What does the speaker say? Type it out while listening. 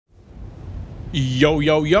Yo,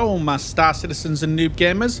 yo, yo, my Star Citizens and Noob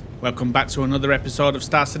Gamers. Welcome back to another episode of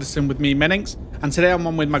Star Citizen with me, Meninx. And today I'm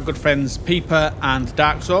on with my good friends Peeper and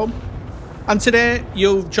Dark Soull. And today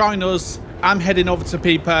you'll join us. I'm heading over to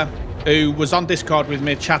Peeper, who was on Discord with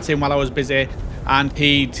me chatting while I was busy. And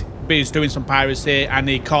he was doing some piracy and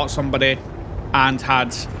he caught somebody and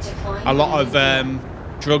had a lot of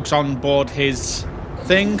drugs on board his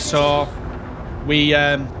thing. So we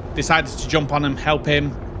decided to jump on and help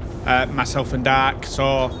him. Myself and Dark.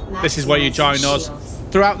 So this is where you join us.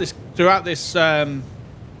 Throughout this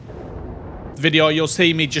video, you'll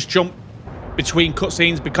see me just jump between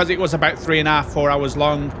cutscenes because it was about 3.5–4 hours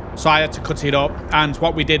long. So I had to cut it up. And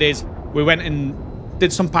what we did is we went and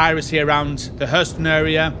did some piracy around the Hurston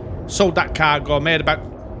area, sold that cargo, made about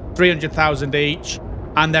 300,000 each,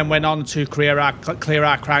 and then went on to clear our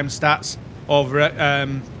crime stats over at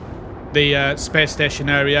the space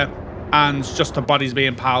station area. And just the bodies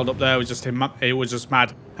being piled up there was just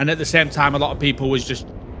mad. And at the same time, a lot of people was just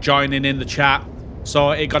joining in the chat,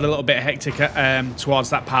 so it got a little bit hectic towards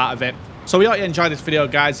that part of it. So we hope you enjoyed this video,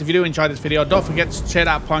 guys. If you do enjoy this video, don't forget to share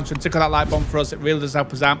that point and tickle that like button for us. It really does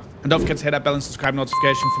help us out. And don't forget to hit that bell and subscribe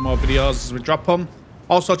notification for more videos as we drop them.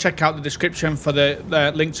 Also, check out the description for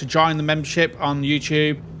the link to join the membership on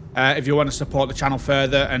YouTube if you want to support the channel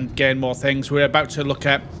further and gain more things. We're about to look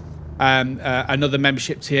at another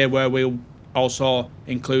membership tier where we'll also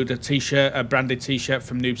include a t-shirt, a branded t-shirt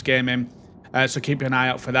from Noobs Gaming. So keep an eye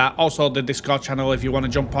out for that. Also the Discord channel if you want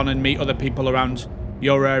to jump on and meet other people around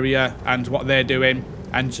your area and what they're doing,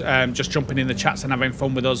 and just jumping in the chats and having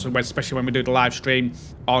fun with us, especially when we do the live stream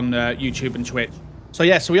on YouTube and Twitch. So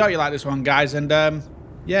yeah, so we hope you like this one, guys, and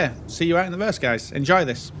yeah, see you out in the verse, guys. Enjoy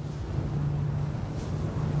this.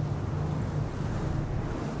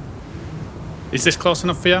 Is this close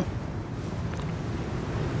enough for you?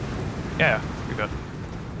 Yeah, you're good.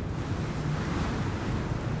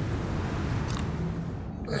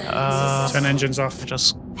 Turn engines off.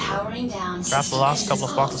 Just Powering down. grab the last couple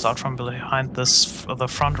of boxes out from behind the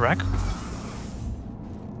front rack.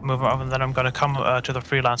 Move them up, and then I'm gonna come to the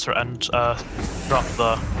Freelancer and drop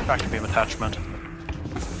the tractor beam attachment.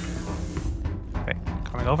 Okay,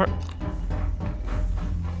 coming over.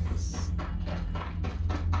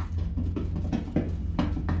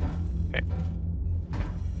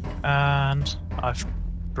 And I've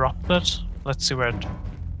dropped it. Let's see where it...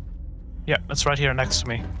 Yeah, it's right here next to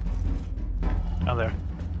me. Oh, there.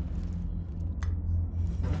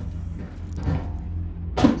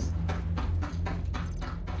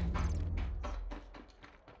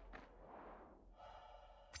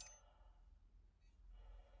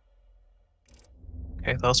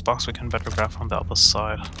 Okay, those boxes we can better grab from the other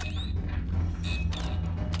side.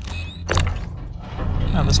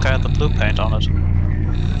 And this guy had the blue paint on it.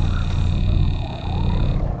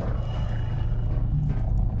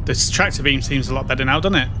 This tractor beam seems a lot better now,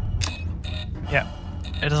 doesn't it? Yeah,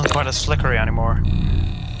 it isn't quite as flickery anymore.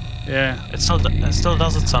 Yeah. It still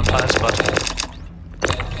does it sometimes, but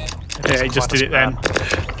yeah, he just did it then.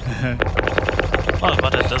 Well,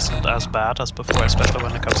 but it isn't as bad as before, especially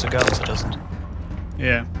when it comes to guns. It isn't.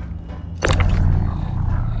 Yeah.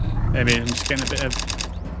 Maybe I'm just getting a bit of.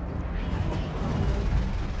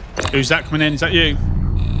 Who's that coming in? Is that you?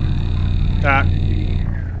 Dark.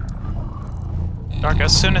 Dark,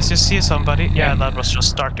 as soon as you see somebody... Yeah, that was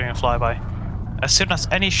just Dark doing a flyby. As soon as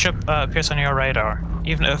any ship appears on your radar,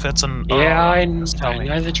 even if it's an... Yeah, I know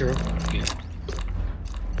the drill. Yeah.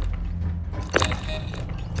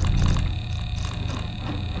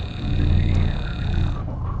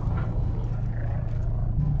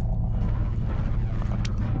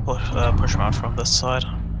 Push him out from this side.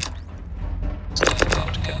 So to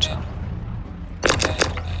get to.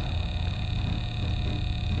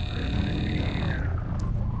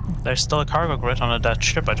 There's still a cargo grid on a dead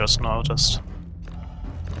ship, I just noticed.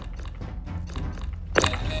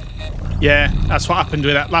 Yeah, that's what happened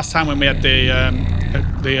with that last time when we had the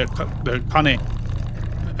Connie.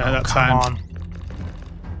 That Come time. on.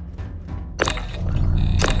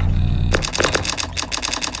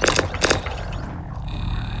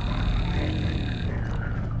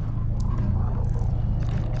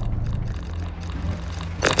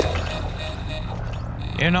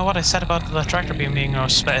 You know what I said about the tractor beam being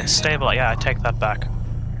stable? Yeah, I take that back.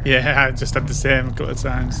 Yeah, I just had the same a couple of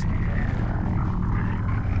times.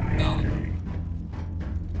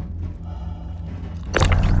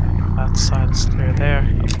 That side is clear there.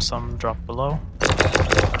 Some drop below.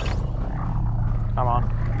 Come on.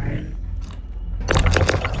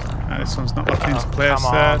 This one's not locking into place come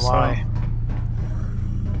on, there, why?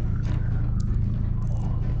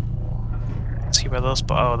 so... See where those...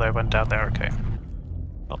 Oh, they went down there, okay.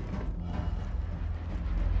 Well,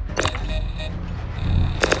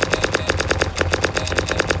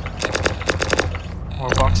 More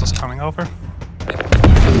boxes coming over.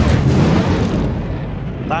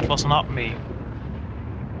 That was not me.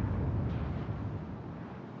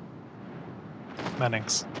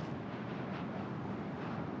 Meninx.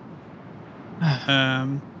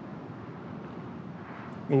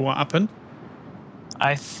 Well, what happened?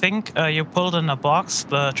 I think you pulled in a box,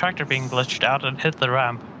 the tractor being glitched out and hit the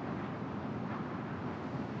ramp.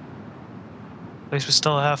 At least we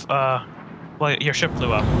still have, well, your ship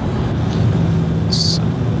blew up. So.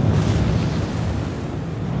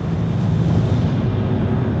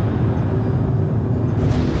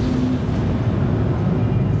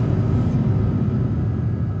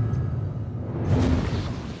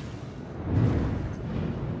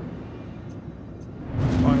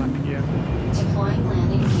 Landing gear. Deploying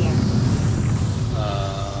landing gear.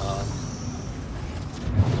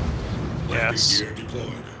 Yes. Gear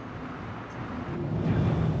deployed.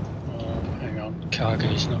 Hang on,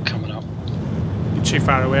 cargo's not coming up. You're too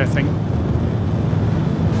far away, I think.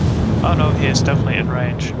 Oh no, he is definitely in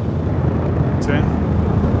range. So,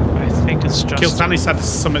 I think it's just... Kiltanis had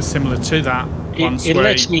something similar to that. once It where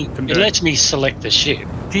lets he me. can It do lets me select the ship.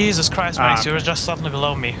 Jesus Christ, Max, you were just suddenly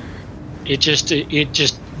below me. It just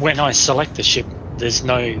when I select the ship, there's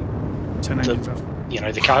no, Turn engines off.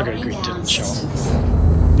 the cargo grid doesn't show up.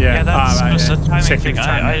 Yeah, that's right, just a timing Checking thing. the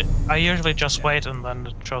timing. I usually just wait and then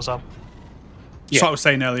it shows up. That's what I was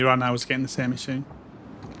saying earlier on. I was getting the same issue.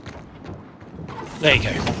 There you go.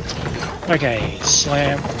 Okay,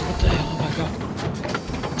 slam. What the hell have I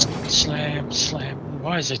got? Slam, slam.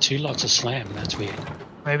 Why is there two lots of slam? That's weird.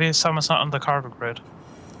 Maybe someone's not on the cargo grid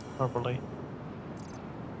properly.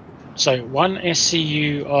 So 1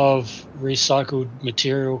 SCU of recycled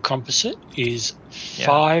material composite is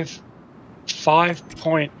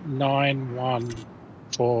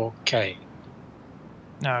 5.914K.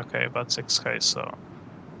 No, okay, about 6K, so...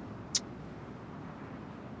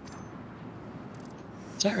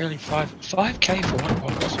 Is that really 5K for one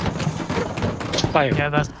box? Fail. Yeah,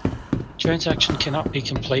 that's... Transaction cannot be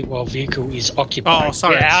complete while vehicle is occupied. Oh,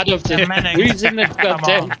 sorry. Get out of the... Meninx. Who's in the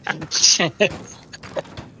goddamn...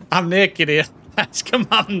 I'm naked here. Come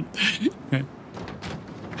on.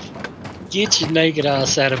 Get your naked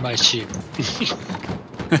ass out of my ship.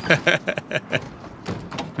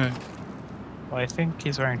 Well, I think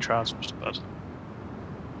he's wearing trousers, but...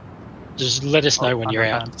 Just let us know when you're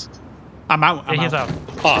out. underpants. I'm out. I'm Yeah, he's out.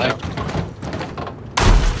 Oh,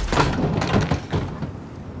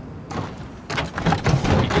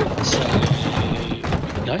 so...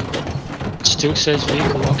 No? It still says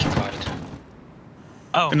vehicle occupied.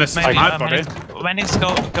 Oh, Unless it's maybe, my body. Meninx,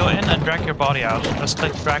 go in and drag your body out. Just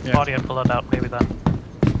click drag body and pull it out, maybe then.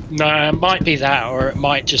 No, it might be that, or it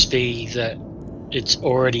might just be that it's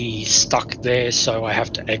already stuck there, so I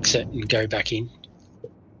have to exit and go back in.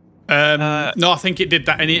 No, I think it did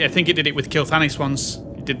that. I think it did it with Kiltanis once.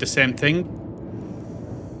 It did the same thing.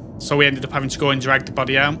 So we ended up having to go and drag the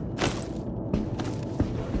body out.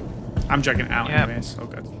 I'm dragging it out anyway, so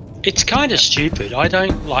good. It's kind of stupid. I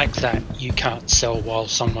don't like that you can't sell while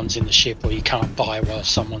someone's in the ship, or you can't buy while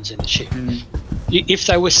someone's in the ship. If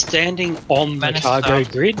they were standing on the cargo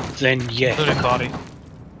grid, then yeah. Including body.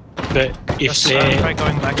 But if Just they're... try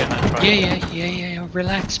going back in and try. Yeah,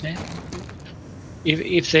 relax, man.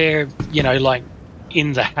 If they're, like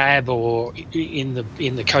in the hab or in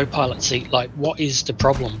the co-pilot seat, like what is the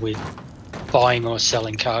problem with buying or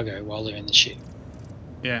selling cargo while they're in the ship?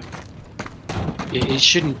 Yeah. It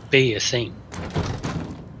shouldn't be a thing.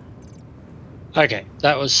 Okay,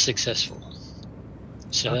 that was successful.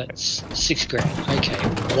 So that's 6 grand. Okay,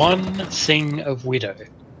 1 thing of Widow.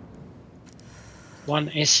 1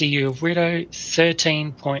 SCU of Widow,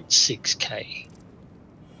 13.6K.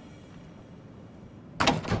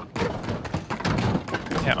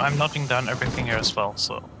 Yeah, I'm knocking down everything here as well,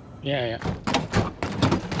 so... Yeah.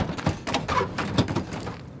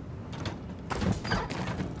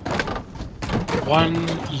 1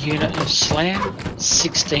 unit of slam,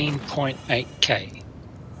 16.8K.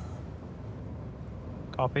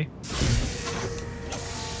 Copy.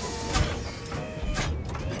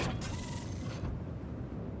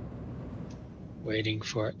 Waiting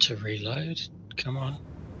for it to reload. Come on.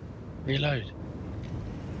 Reload.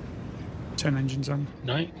 Turn engines on.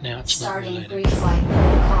 No, now it's Starting not reloading. pre-flight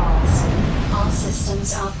protocols. All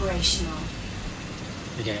systems operational.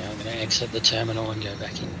 Okay, I'm going to exit the terminal and go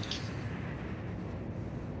back in.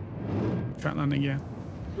 Track landing, yeah.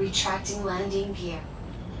 Retracting landing gear.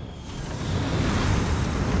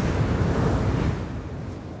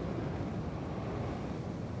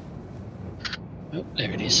 Oh,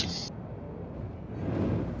 there it is.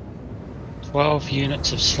 12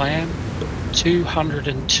 units of slam,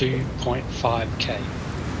 202.5k.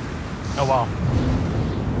 Oh wow.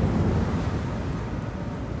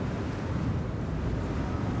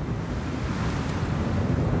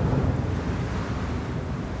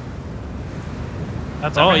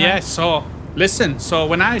 That's Oh everything? yeah, so listen, so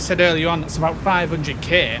when I said earlier on it's about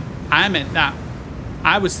 500k, I meant that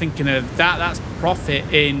I was thinking of that's profit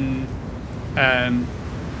in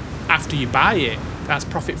after you buy it. That's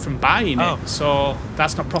profit from buying Oh. it. So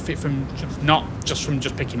that's not profit from just from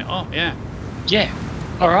picking it up, yeah. Yeah.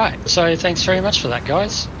 Alright, so thanks very much for that,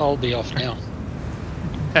 guys. I'll be off now.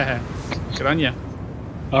 Good on you.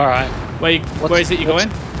 Alright. Where is it you're going?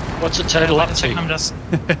 What's the total up to? I'm just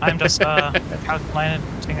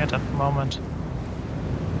calculating it at the moment.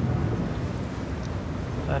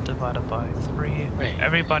 That divided by 3. Wait.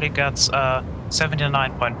 Everybody gets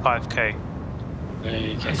 79.5k,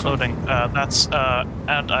 Okay. including that's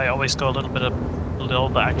and I always go a little bit below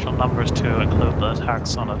the actual numbers to include the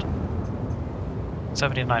tax on it.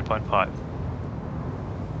 79.5.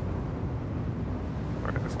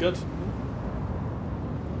 That's good.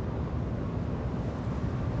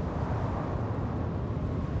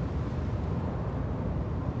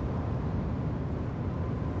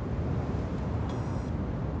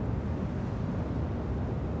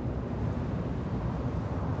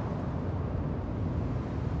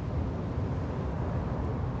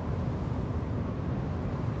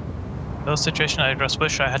 Those situations I just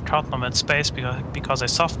wish I had caught them in space because I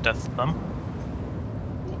soft deathed them.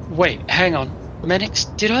 Wait, hang on. Meninx,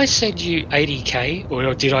 did I send you 80k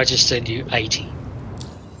or did I just send you 80?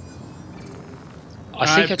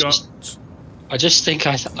 I think I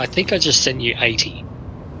think I just sent you 80.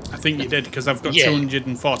 I think you did because I've got Yeah.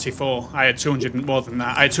 244. I had 200 more than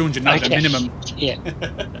that. I had 200 now, the minimum. Yeah.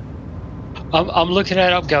 I'm looking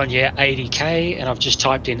at it, I'm going, yeah, 80k, and I've just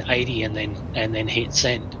typed in 80 and then hit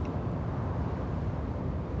send.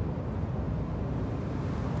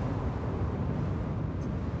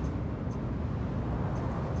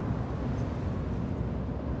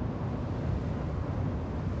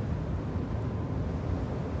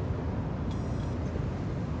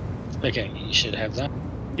 Okay, you should have that.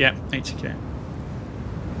 Yeah, 80k.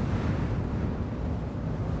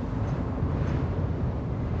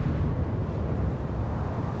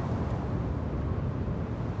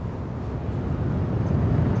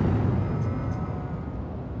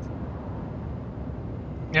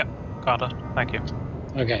 Yep, got it. Thank you.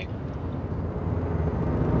 Okay.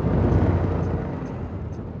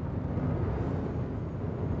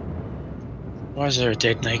 Why is there a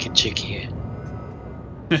dead naked chick here?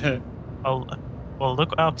 Well,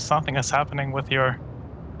 look out! Something is happening with your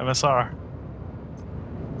MSR.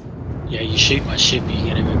 Yeah, you shoot my ship,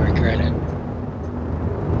 you're gonna regret it.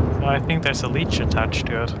 I think there's a leech attached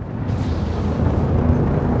to it.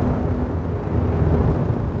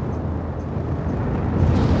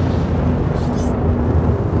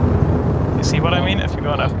 You see what I mean? If you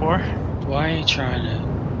go on F4. Why are you trying to...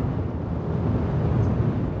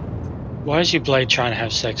 Why is your blade trying to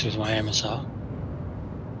have sex with my MSR?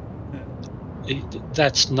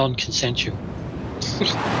 That's non-consensual.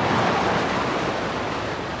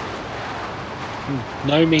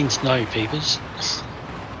 No means no, peepers.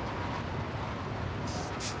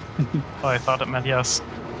 Oh, I thought it meant yes.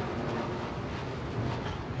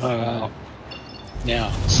 Oh, wow.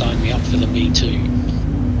 Now, sign me up for the Me Too.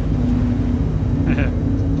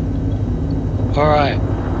 Alright.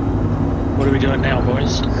 What are we doing now,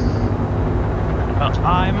 boys? Well,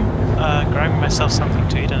 I'm grabbing myself something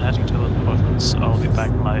to eat and heading to the toilet, so I'll be back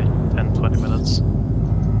in like 10-20 minutes.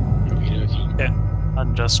 Okey-dokey. Yeah.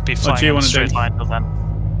 And just be What do flying you in a wanna straight do? line till then.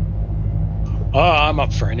 Oh, I'm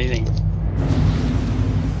up for anything.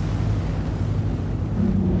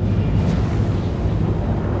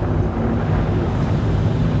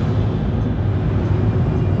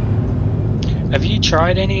 Have you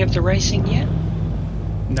tried any of the racing yet?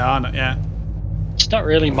 No, not yet. It's not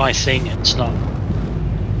really my thing. It's not.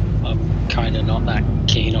 I'm kind of not that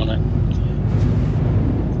keen on it.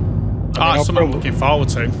 It's something I'm looking forward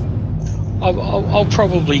to. I'll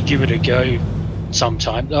probably give it a go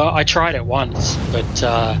sometime. I tried it once, but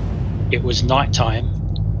it was nighttime,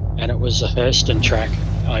 and it was a Hurston track.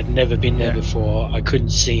 I'd never been there before. I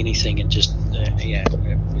couldn't see anything, and just yeah,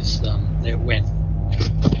 it was. It went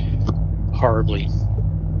horribly.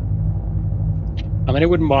 I mean, I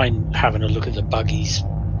wouldn't mind having a look at the buggies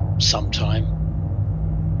sometime,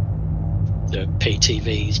 the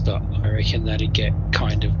PTVs, but I reckon that'd get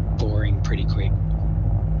kind of boring pretty quick.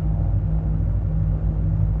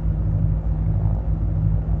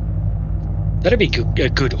 That'd be a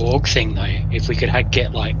good org thing though, if we could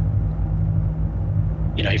get like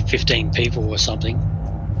you know, 15 people or something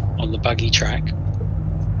on the buggy track.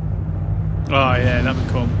 Oh yeah, that'd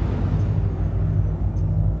be cool.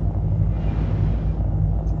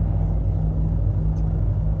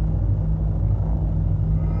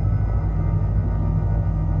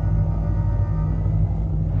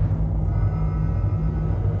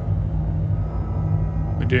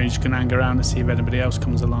 We're doing just gonna hang around and see if anybody else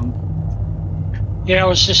comes along. Yeah, I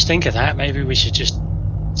was just thinking that maybe we should just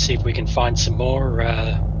see if we can find some more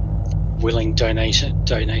willing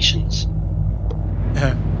donations.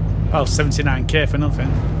 Oh, 79k for nothing.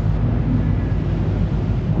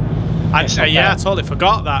 Yeah, I totally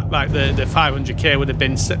forgot that. Like the 500k would have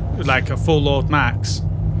been like a full load max,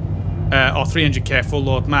 or 300k full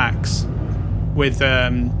load max, with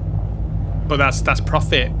but that's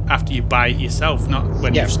profit after you buy it yourself, not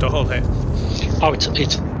when you've stalled it. Oh,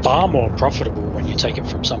 it's far more profitable when you take it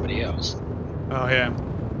from somebody else. Oh yeah.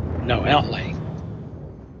 No outlay.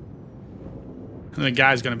 And the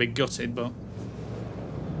guy's going to be gutted, but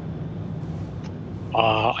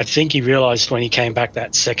I think he realised when he came back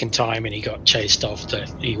that second time and he got chased off that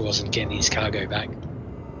he wasn't getting his cargo back.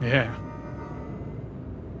 yeah.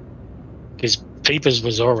 Because Peepers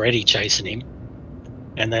was already chasing him,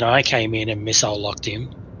 and then I came in and missile locked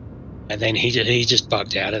him, and then he just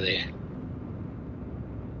bugged out of there.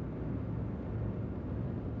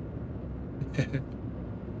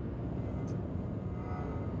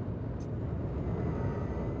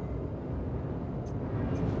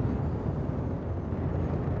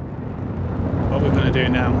 What we're going to do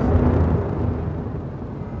now?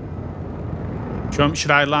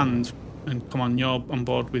 Should I land and come on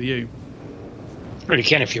board with you? Really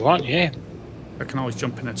can if you want, yeah. I can always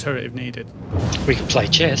jump in a turret if needed. We can play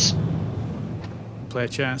chess. Play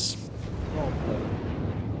chess.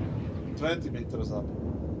 20 meters up.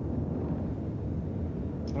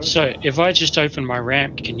 So if I just open my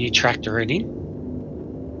ramp, can you tractor it in?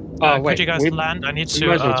 Oh wait, could you guys land? I need to. We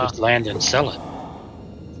might as well just land and sell it.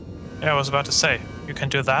 Yeah, I was about to say you can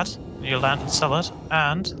do that. You land and sell it,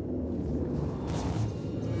 and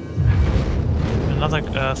another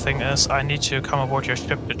thing is I need to come aboard your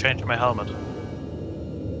ship to change my helmet.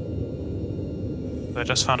 I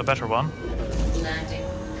just found a better one.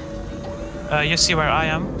 You see where I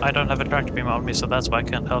am? I don't have a tractor beam on me, so that's why I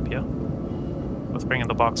can't help you with bringing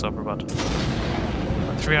the box over, but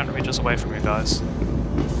I'm 300 meters away from you guys.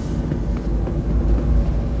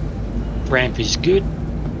 Ramp is good.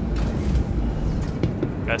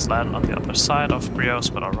 You guys land on the other side of Brio's,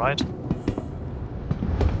 but alright.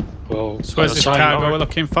 Well, So where's this cargo we're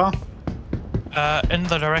looking for? In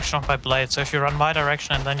the direction of my blade. So if you run my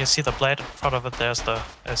direction and then you see the blade in front of it, there's the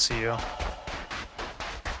SCU.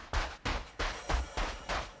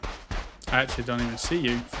 I actually don't even see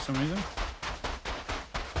you for some reason.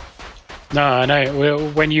 No, I know. Well,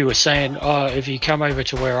 when you were saying, oh, if you come over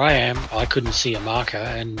to where I am, I couldn't see a marker,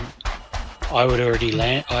 and I would already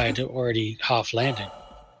land. I had already half landed.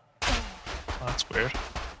 Oh, that's weird.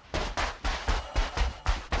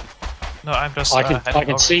 No, I'm just. I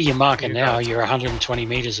can see your marker you now. guys. You're 120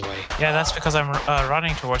 meters away. Yeah, that's because I'm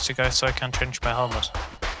running towards you guys, so I can change my helmet.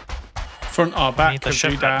 Front or I back? need the 'Cause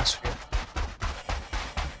ship you die. atmosphere.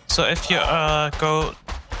 So if you go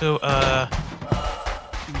to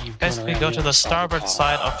You've gone basically around go the to other the starboard of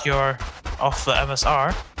side of the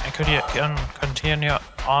MSR, and you can continue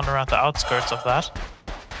on around the outskirts of that,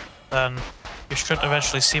 then you should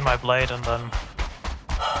eventually see my blade, and then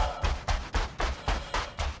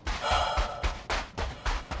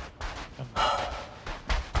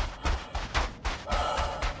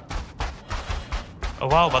oh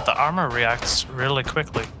wow, but the armor reacts really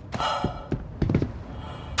quickly. I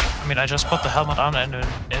mean, I just put the helmet on and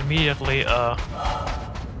immediately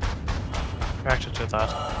reacted to that.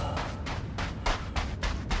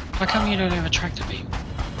 How come you don't have a tractor beam?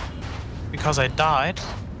 Because I died,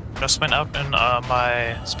 just went out in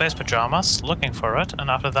my space pajamas looking for it,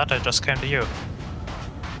 and after that I just came to you.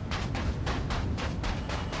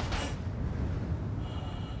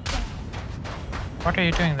 What are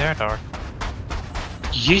you doing there, Dark?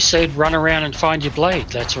 You said run around and find your blade.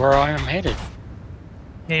 That's where I am headed.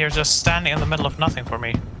 Yeah, you're just standing in the middle of nothing for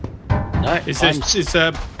me. No, Is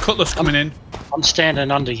Cutlass coming in? I'm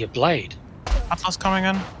standing under your blade. Atlas coming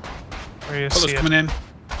in? Where you Cutlass see coming in.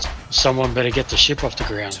 Someone better get the ship off the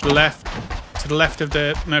ground. To the left. To the left of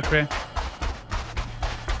the Mercury.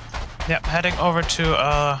 Yeah, heading over to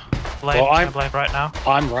blade, Well, my blade right now.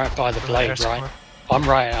 I'm right by the blade, There's right? somewhere. I'm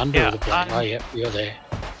right under Yeah, the blade. Oh, yeah, you're there.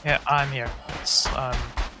 Yeah, I'm here. It's,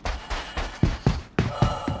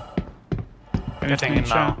 getting in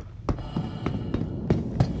now.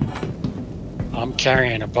 I'm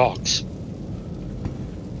carrying a box.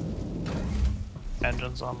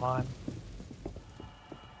 engines online.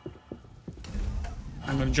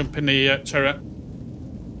 I'm going to jump in the turret.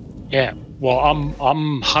 Yeah. Well, I'm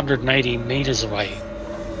 180 meters away.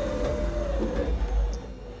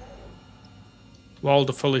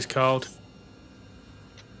 Wonderful is called.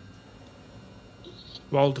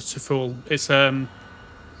 Wonderful. It's a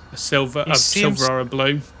silver, He seems- silver or a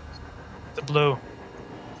blue. The blue.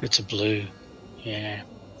 It's a blue. Yeah.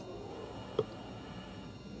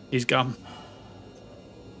 He's gone.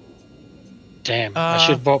 Damn. I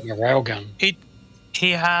should have bought my railgun.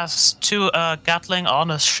 He has 2 Gatling on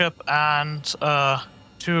his ship and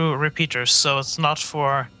 2 repeaters, so it's not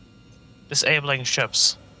for disabling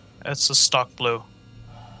ships. It's a stock blue.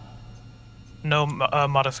 No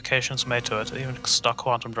modifications made to it, even stock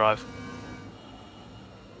quantum drive.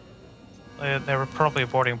 They were probably a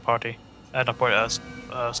boarding party. Not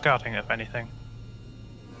scouting, if anything.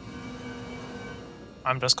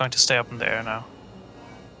 I'm just going to stay up in the air now.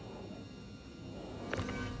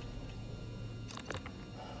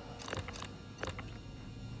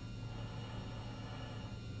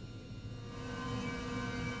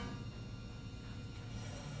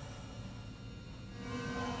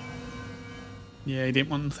 Yeah, he didn't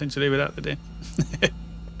want nothing to do with that, did he?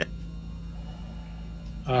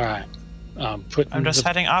 All right. I'm just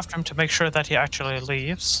heading after him to make sure that he actually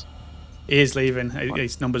leaves. He is leaving.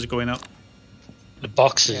 His numbers are going up. The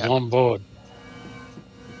box is on board.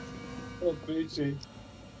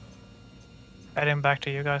 Heading back to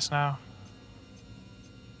you guys now.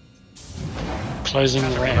 Closing the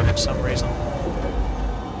For ramp. some reason.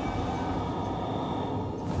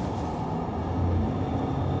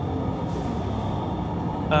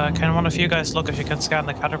 Can one of you guys look if you can scan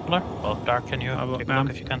the caterpillar? Well, Dark, can you I'll look take a now.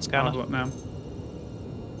 look if you can scan I'll it? look now.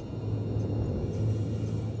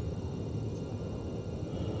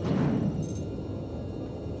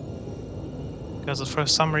 Because for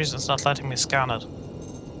some reason it's not letting me scan it.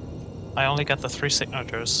 I only get the 3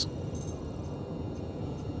 signatures.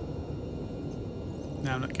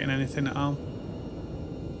 No, I'm not getting anything at all.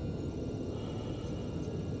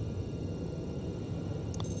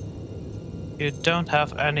 You don't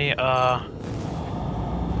have any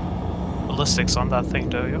ballistics on that thing,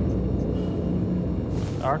 do you?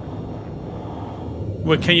 Dark?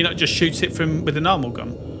 Well, can you not just shoot it from with a normal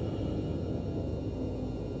gun?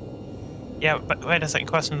 Yeah, but wait a second,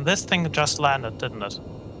 question. This thing just landed, didn't it?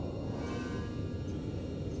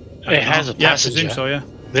 It has a Yeah, I passenger. presume so, yeah.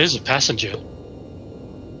 There's a passenger.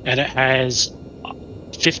 And it has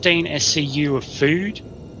 15 SCU of food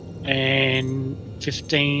and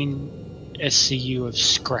 15 SCU of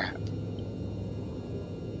scrap.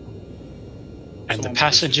 And the Someone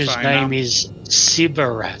passenger's push it fine name now. is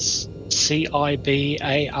Cibaras. Cibaras.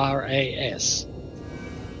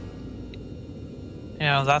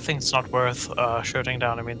 Yeah, that thing's not worth shooting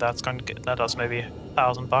down. I mean, that's going to let us maybe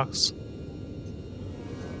 $1,000.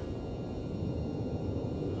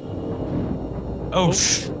 Oh,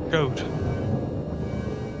 shoot.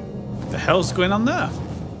 The hell's going on there?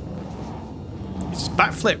 He's just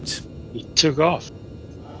backflipped. He took off.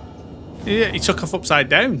 Yeah, he took off upside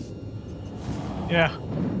down. Yeah.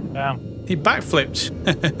 Damn. He backflipped.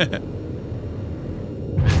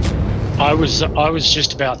 I was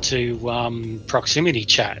just about to proximity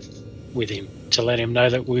chat with him to let him know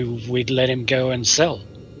that we'd let him go and sell.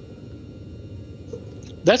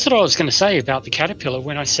 That's what I was going to say about the caterpillar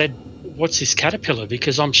when I said, "What's this caterpillar?"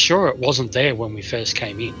 Because I'm sure it wasn't there when we first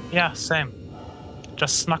came in. Yeah, same.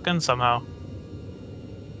 Just snuck in somehow.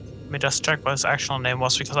 Let me just check what his actual name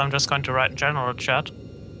was, because I'm just going to write in general chat.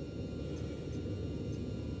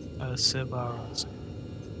 Cibaras.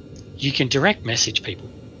 You can direct message people.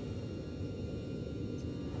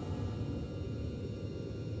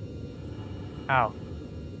 How?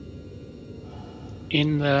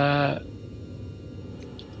 In the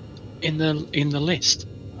list.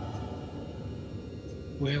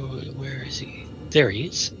 Where is he? There he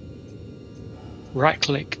is. Right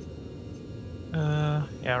click.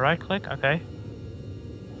 Yeah, right click, okay.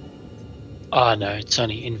 Oh no, it's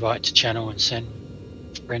only invite to channel and send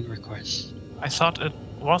friend requests. I thought it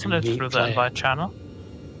wasn't it Meet through the player. invite channel.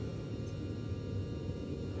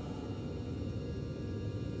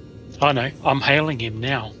 Oh no, I'm hailing him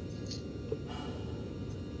now.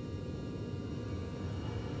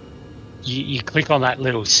 You click on that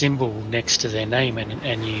little symbol next to their name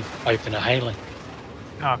and you open a hailing.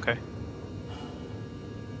 Oh, okay.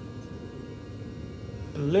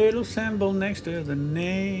 A little symbol next to the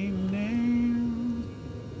name.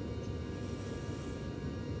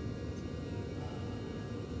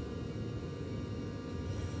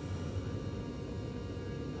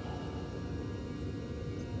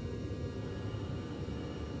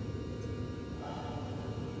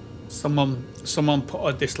 Someone put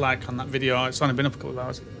a dislike on that video. It's only been up a couple of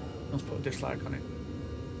hours. Someone's put a dislike on it.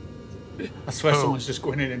 I swear someone's just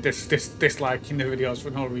going in and disliking the videos for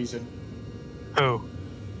no reason. Who?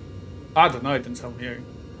 I don't know, it didn't tell me who.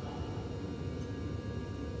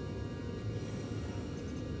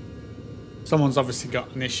 Someone's obviously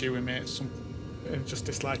got an issue with me. Just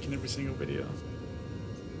disliking every single video.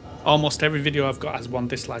 Almost every video I've got has one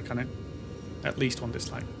dislike on it. At least one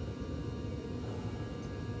dislike.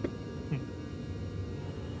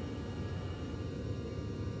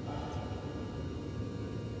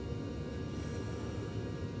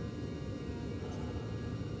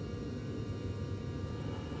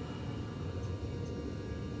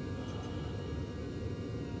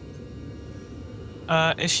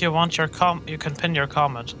 If you want your you can pin your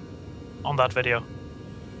comment on that video.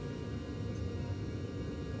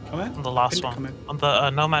 Comment? On the last Pin one. comment. On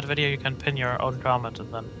the Nomad video, you can pin your own comment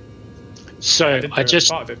and then. So I just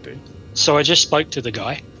spoke to the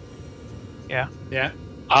guy. Yeah. Yeah.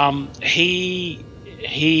 He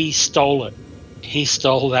stole it. He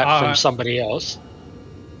stole that from somebody else.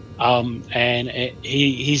 And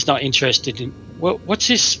he's not interested in. What's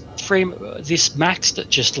this Max that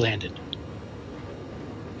just landed?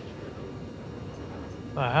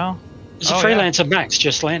 The hell? It's a Freelancer Max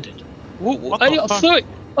just landed.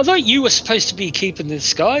 I thought you were supposed to be keeping the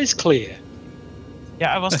skies clear.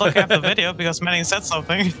 Yeah, I was looking at the video because Meninx said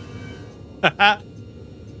something.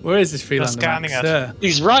 Where is this Freelancer scanning Max? it.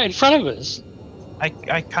 He's right in front of us. I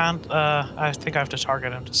can't. I think I have to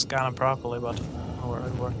target him to scan him properly, but I don't know where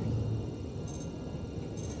it works.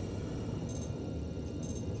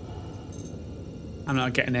 I'm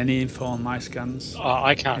not getting any info on my scans.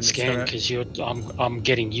 I can't scan because I'm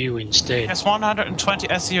getting you instead. Has 120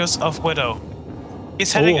 SEUs of Widow.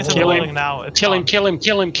 He's heading into the building now. Kill him.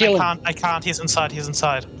 I can't. He's inside. He's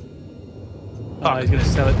inside. Oh, he's gonna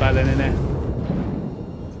sell it by then, innit?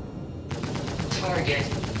 Target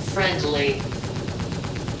friendly.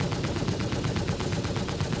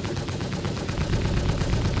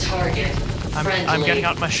 Target friendly. I'm getting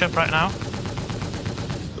out my ship right now.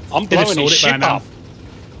 I'm blowing his ship up.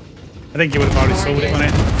 I think you would have already sold it,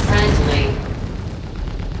 wouldn't it? Friendly.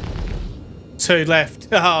 2 left.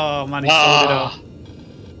 Oh man, he sold it all.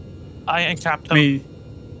 I encapped him.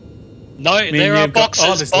 There are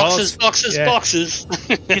boxes.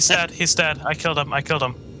 He's dead. I killed him.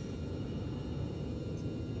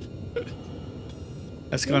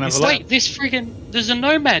 Let's go and have a look. This friggin' there's a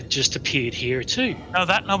Nomad just appeared here too. No,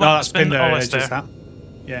 that Nomad's been always there. That.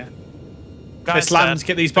 Yeah. Guys Let's land,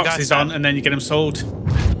 get these boxes on, and then you get them sold.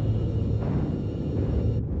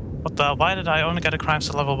 What the? Why did I only get a crime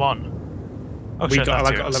to level 1? Oh shit, I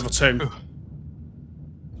got a level 2.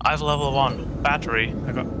 I have level 1 battery.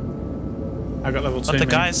 I got level 2. But the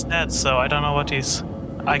guy's dead, so I don't know what he's.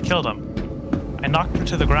 I killed him. I knocked him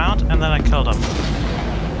to the ground and then I killed him.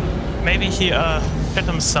 Maybe he hit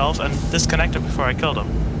himself and disconnected before I killed him.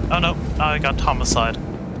 Oh no, I got homicide.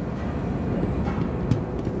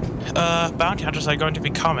 Bounty hunters are going to be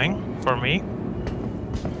coming for me.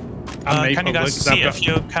 Can you guys see if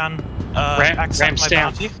you can accept my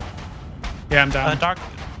bounty? Yeah, I'm down. Dark,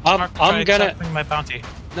 I'm gonna accepting my bounty.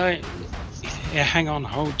 No, yeah, hang on,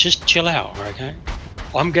 just chill out, okay?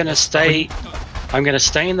 I'm gonna stay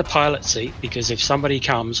in the pilot seat because if somebody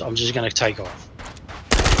comes, I'm just gonna take off.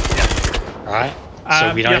 All right?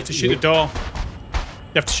 So we don't you have to shoot the door.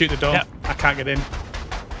 You have to shoot the door. Yeah. I can't get in.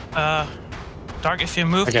 Dark, if you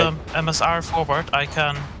move the MSR forward, I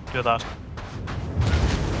can do that.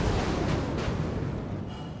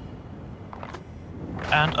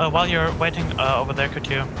 And while you're waiting over there, could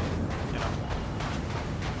you?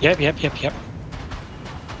 Yep.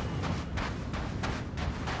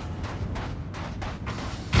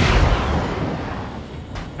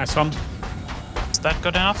 Nice one. Is that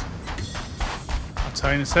good enough? I'll tell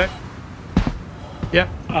you in a sec. Yep.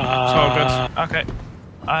 It's all good. Okay.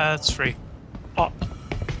 It's free.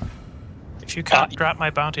 If you can't grab my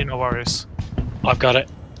bounty, no worries. I've got it.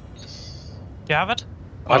 Do you have it?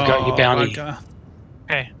 I've got your bounty.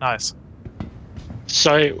 Okay, nice.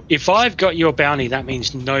 So if I've got your bounty, that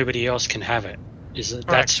means nobody else can have it.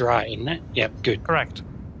 That's right, isn't it? Yep, good. Correct.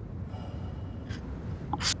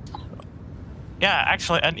 Yeah,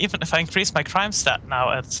 actually, and even if I increase my crime stat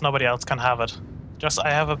now, nobody else can have it. Just I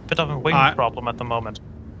have a bit of a wing problem at the moment.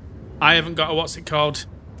 I haven't got a what's it called?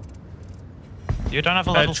 You don't have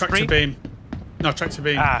a level 3? Tractor beam. No, tractor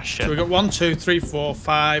beam. Ah, shit. So we got 1, 2, 3, 4,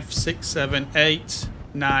 5, 6, 7, 8,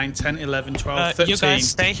 9, 10, 11, 12, 13. You guys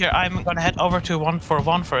stay here. I'm gonna head over to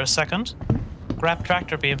 141 for a second. Grab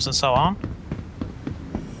tractor beams and so on.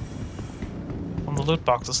 On the loot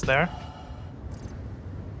boxes there.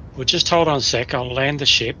 Well, just hold on a sec. I'll land the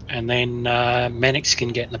ship, and then Meninx can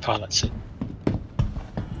get in the pilot seat.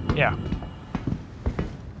 Yeah.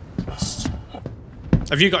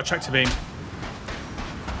 Have you got a tractor beam?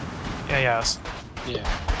 Yeah, yes. Yeah.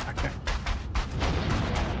 Okay.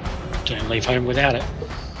 Don't leave home without it.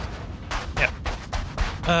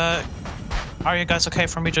 Yeah. Are you guys okay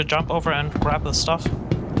for me to jump over and grab the stuff?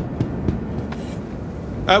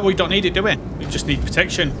 We don't need it, do we? We just need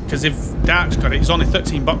protection, because if Dark's got it, there's only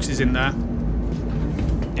 13 boxes in there.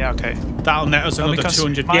 Yeah, okay. That'll net us another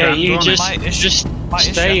 200 grand. Yeah, you just my issue stay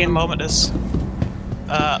at the in. moment is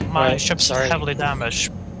my ship's sorry. heavily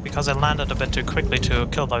damaged because I landed a bit too quickly to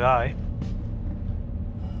kill the guy.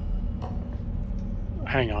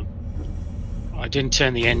 Hang on. I didn't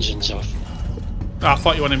turn the engines off. Oh, I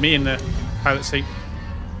thought you wanted me in the pilot seat.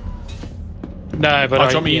 No, but do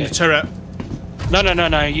you want me in the turret? No.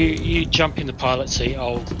 You jump in the pilot seat.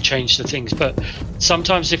 I'll change the things. But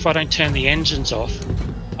sometimes if I don't turn the engines off,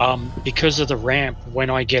 because of the ramp, when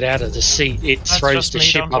I get out of the seat, it throws the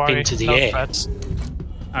ship up into the air. Threats.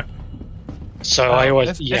 Okay. So I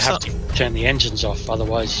always you have to turn the engines off,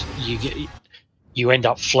 otherwise you end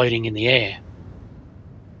up floating in the air.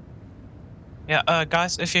 Yeah,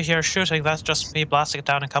 guys, if you hear shooting, that's just me blasting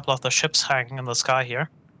down a couple of the ships hanging in the sky here.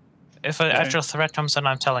 If an actual threat comes in,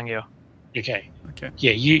 I'm telling you. Okay. Okay.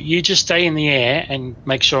 Yeah, you just stay in the air and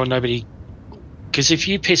make sure nobody. Because if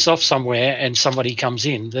you piss off somewhere and somebody comes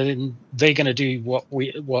in, then they're going to do what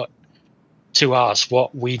we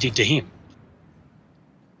did to him.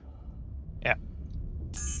 Yeah.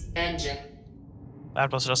 Engine.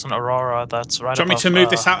 That was just an Aurora that's right Do you want me above, to move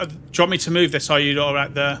this out? Do you want me to move this? Or are you all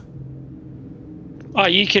right there? Oh,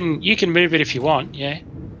 you can move it if you want. Yeah.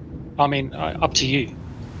 I mean, up to you.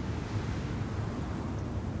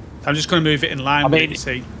 I'm just going to move it in line with it, you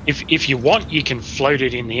see. If you want, you can float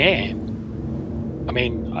it in the air. I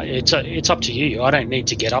mean, it's up to you. I don't need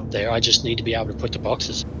to get up there. I just need to be able to put the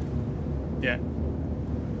boxes. Yeah.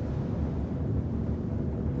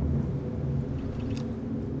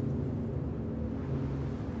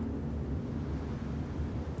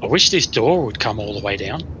 I wish this door would come all the way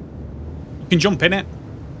down. You can jump in it.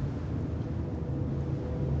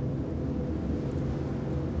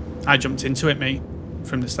 I jumped into it, mate,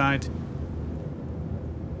 from the side.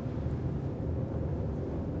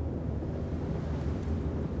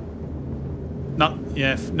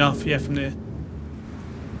 From the...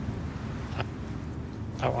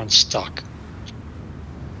 That one's stuck.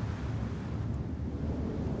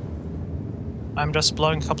 I'm just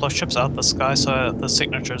blowing a couple of ships out the sky so the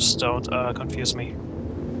signatures don't confuse me.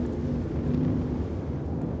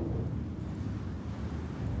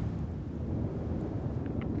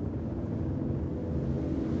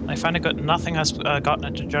 I find it good. Nothing has gotten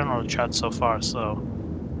into general chat so far, so...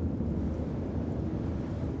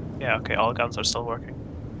 Yeah, okay, all guns are still working.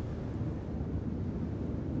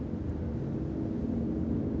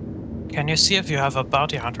 Can you see if you have a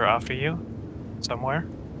bounty hunter after you? Somewhere?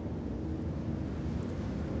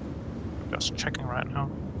 Just checking right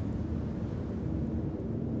now.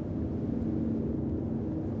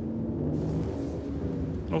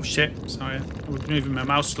 Oh shit, sorry. I was moving my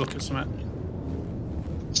mouse to look at something.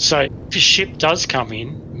 So if a ship does come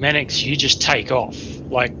in, Meninx, you just take off.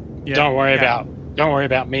 Like, Yeah, don't worry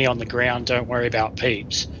about me on the ground. Don't worry about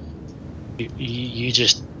Peeps. You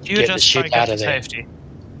just get the ship out of there. Safety.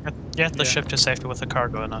 Get the ship to safety with the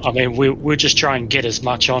cargo in it. I mean, we'll just try and get as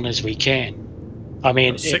much on as we can. I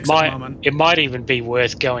mean, it might even be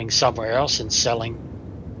worth going somewhere else and selling,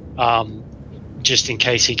 just in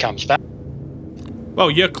case he comes back. Well,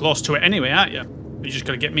 you're close to it anyway, aren't you? You just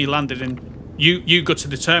got to get me landed and you go to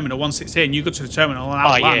the terminal. Once it's in, you go to the terminal and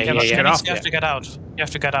I'll land. Get off. You have to get out. You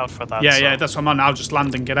have to get out for that. Yeah, that's what I'm on. I'll just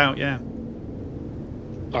land and get out, yeah.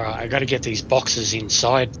 Alright, I got to get these boxes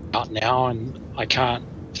inside out now, and I can't,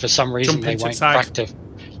 for some reason, they won't tractor.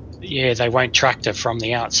 Yeah, they won't tractor from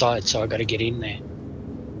the outside, so I got to get in there.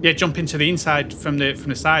 Yeah, jump into the inside from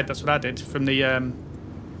the side. That's what I did. From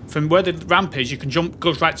where the ramp is, you can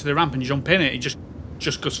goes right to the ramp and jump in it. It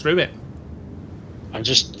just goes through it.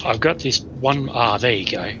 I've got this one. There you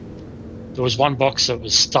go. There was one box that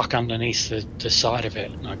was stuck underneath the side of it,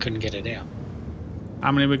 and I couldn't get it out.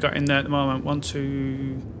 How many we got in there at the moment? 1,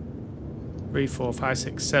 2, 3, 4, 5,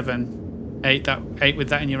 6, 7, 8. 8 with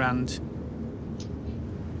that in your hand.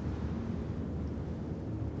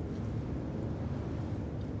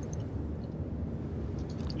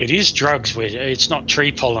 It is drugs. It's not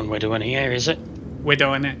tree pollen we're doing here, is it?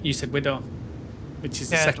 Widow, innit? You said Widow, which is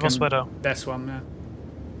the second it was Widow. best one. Yeah.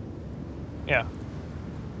 Yeah.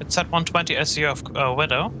 It's at 120 SEO of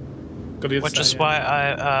Widow, Got the other which side, is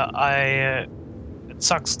why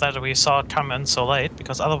sucks that we saw it come in so late,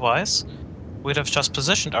 because otherwise we'd have just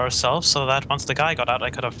positioned ourselves so that once the guy got out, I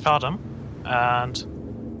could have shot him. And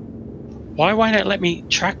why won't it let me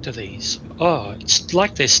tractor these? Oh, it's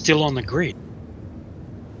like they're still on the grid.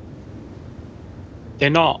 They're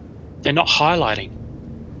not highlighting.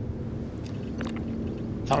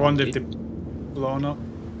 I wonder if they're blown up.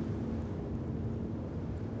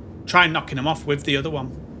 Try knocking them off with the other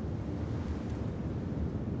one.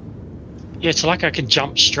 Yeah, it's like I can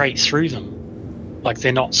jump straight through them. Like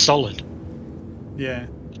they're not solid. Yeah.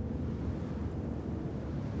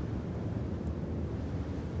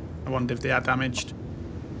 I wonder if they are damaged.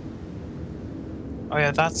 oh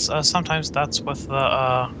yeah, that's sometimes that's with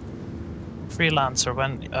the Freelancer.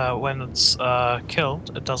 When it's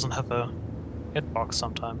killed, it doesn't have a hitbox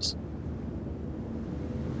sometimes.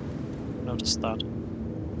 Notice that.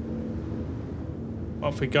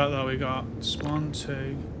 What have we got though? We got 1,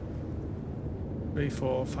 2, 3,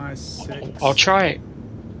 4, 5, 6. I'll try it.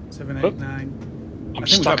 7, 8, 9. I'm I think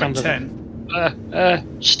stuck we've got under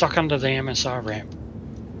 10. Stuck under the MSR ramp.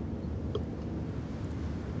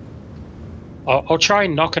 I'll try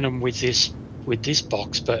knocking them with this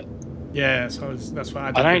box, but Yeah, so that's what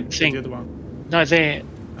I did. I don't with think the other one. no, they're not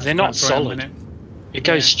That's quite throwing, solid. isn't It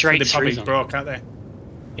goes Yeah, straight so they through probably them. broke, aren't they?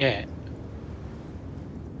 Yeah.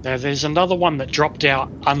 Now there's another one that dropped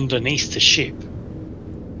out underneath the ship.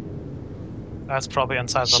 That's probably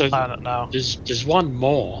inside So the planet now. There's one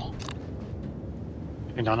more.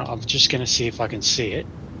 And I'm just going to see if I can see it.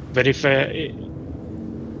 But if I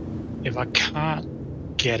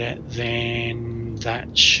can't get it, then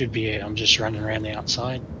that should be it. I'm just running around the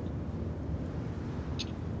outside.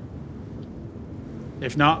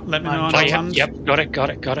 If not, let me know on Oh, our yeah, land. yep, got it.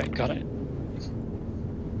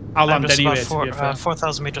 I'll I'm land just anyway, about to be fair.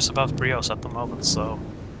 4,000 meters above Brios at the moment, so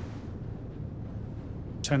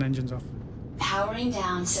Turn engines off. Powering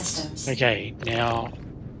down systems. Okay, now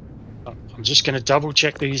I'm just going to double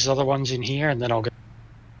check these other ones in here, and then I'll go.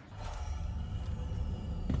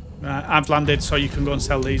 Right, I've landed, so you can go and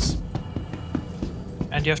sell these.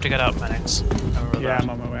 and you have to get out, Meninx. Remember Yeah, that. I'm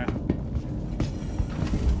on my way.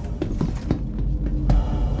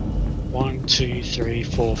 1, 2, 3,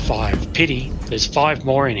 4, 5. Pity, there's 5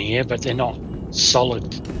 more in here, but they're not solid.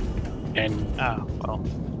 And Ah, well.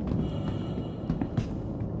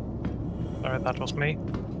 Sorry, that was me.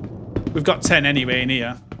 We've got 10 anyway in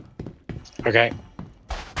here. okay.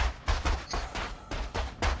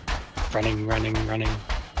 Running.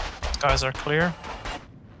 Skies are clear.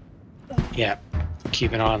 Yeah.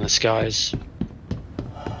 Keep an eye on the skies.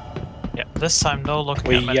 Yeah, this time no looking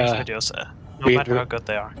We, at Meninx videos, no matter how good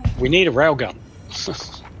they are. We need a railgun.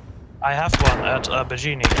 I have one at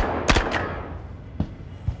Bajini.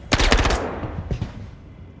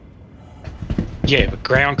 Yeah, but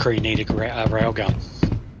ground crew need a railgun.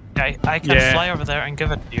 I can Yeah. fly over there and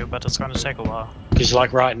give it to you, but it's going to take a while. Because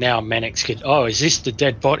like right now, Meninx could. Oh, is this the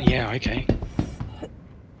dead body? Yeah, okay.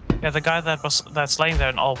 Yeah, the guy that's laying there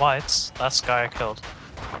in all whites, that's the guy I killed.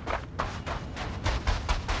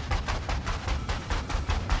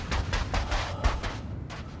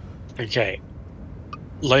 Okay.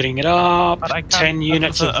 Loading it up. But I can't- 10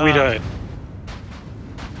 units of the, Widow.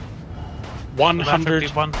 Will that 100. be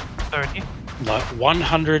 130? No,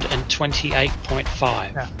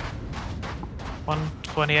 128.5. Yeah.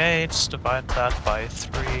 128, divide that by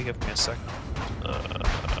 3, give me a second.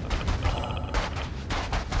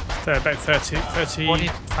 So about 35-ish.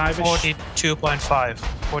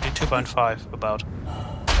 42.5 about.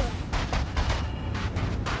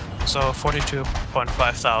 So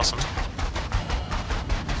 42.5 thousand.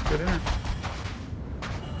 That's good, isn't it?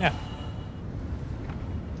 Yeah.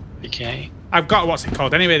 Okay. I've got, what's it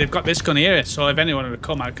called? Anyway, they've got this gun here, so if anyone would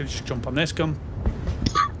come, I could just jump on this gun.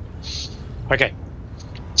 Okay.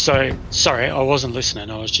 So, sorry, I wasn't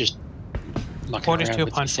listening. I was just mucking around with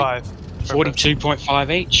this thing. 42.5.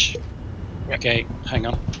 42.5 each. Okay, hang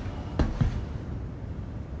on.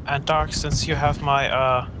 And Dark, since you have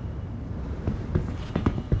my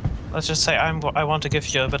let's just say I want to give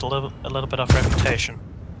you a little bit of reputation.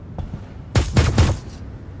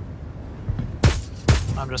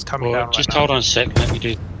 I'm just coming Well, down just right hold now. on a sec. Let me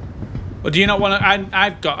do. Well, do you not want to?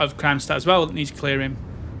 I've got a crime stat as well that needs clearing.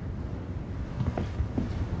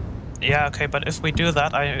 Yeah, okay, but if we do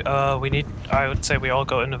that, I would say we all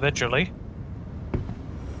go individually.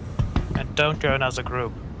 And don't join as a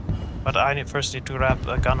group. But I first need to grab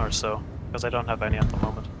a gun or so, because I don't have any at the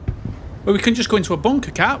moment. Well, we can just go into a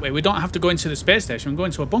bunker, can't we? We don't have to go into the space station. We can go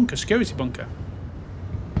into a bunker, security bunker.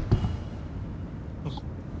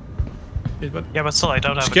 Yeah, but still, I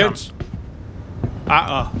don't have a gun. Okay.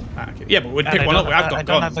 Yeah, but we'd And pick I one up. don't I've have- I got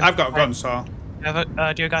don't guns. have a- I've got guns, so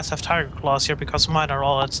Do you guys have tiger claws here? Because mine are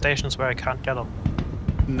all at stations where I can't get them.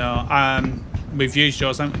 No, we've used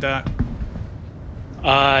yours, haven't we, Dirk?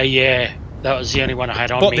 Yeah, that was the only one I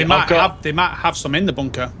had on But me. they might have some in the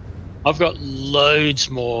bunker. I've got loads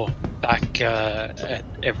more back at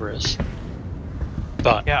Everest,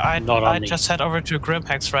 but Yeah, not on I me. just head over to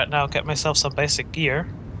Grimhex right now, get myself some basic gear,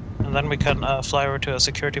 and then we can fly over to a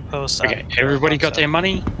security post. Okay, everybody got their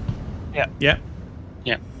money? Yeah. Yeah.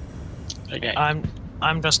 Yeah. Okay.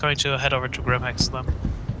 I'm just going to head over to Grimhex then.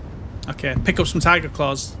 Okay, pick up some tiger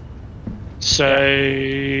claws. So,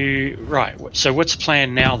 right. So what's the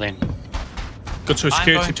plan now then? Go to a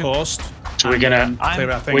security post. So we're gonna clear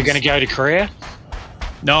our things. we're gonna go to Kareah?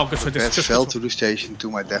 No, go to I this. Just fell to the station to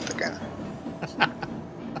my death again.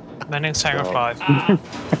 Meninx Hangar 5.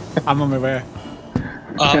 I'm on my way.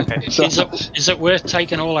 Okay. Is it worth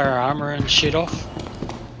taking all our armor and shit off?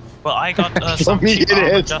 Well, I got some me cheap it armor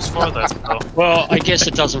is. just for this. So. Well, I guess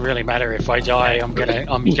it doesn't really matter if I die. I'm going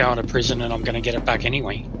to prison and I'm gonna get it back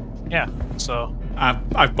anyway. Yeah. So.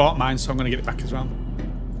 I've bought mine, so I'm going to get it back as well.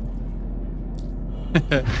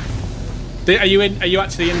 Are you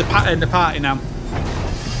actually in the party now?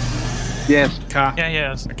 Yes. Car. Yeah.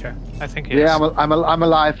 Yes. Okay. I think he is. Yeah, I'm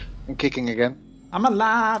alive and kicking again. I'm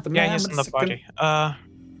alive. Yeah, he's in the party.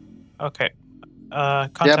 Okay. Yeah,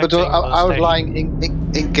 but I was lying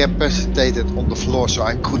incapacitated on the floor, so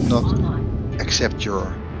I could not accept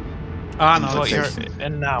your. Ah, no. Well, you're It's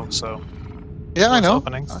in now, so. Yeah, I know.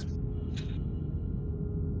 Openings.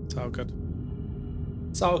 all good.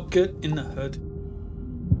 It's all good in the hood.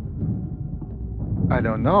 I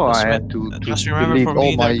don't know. I had to just remember, delete for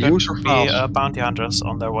all me, my there user could files. be bounty hunters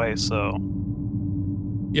on their way, so.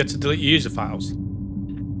 You had to delete your user files.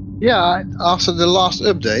 Yeah, after the last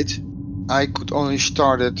update, I could only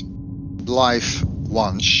start it live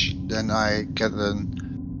once. Then I get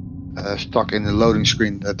stuck in the loading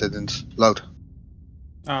screen that didn't load.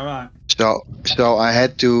 All right. So I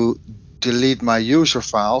had to delete my user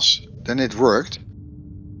files. Then it worked.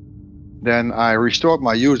 Then I restored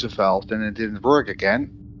my user files. Then it didn't work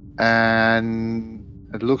again. And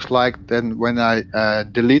it looks like then when I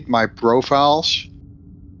delete my profiles,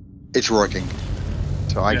 it's working.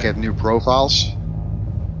 So I get new profiles.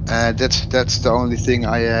 That's the only thing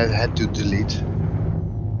I had to delete.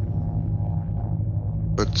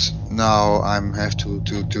 But now I have to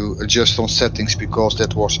adjust on settings because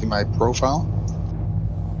that was in my profile.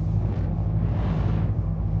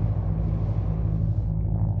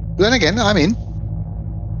 Then again, I'm in.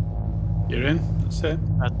 You're in. That's it.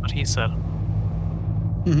 That's what he said.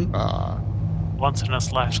 Mm-hmm. Once in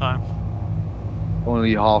his lifetime.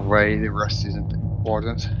 Only halfway, the rest isn't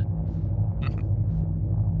important.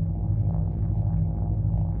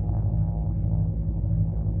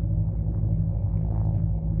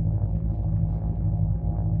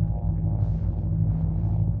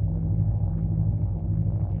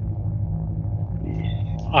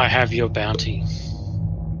 I have your bounty.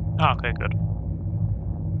 Oh, okay, good.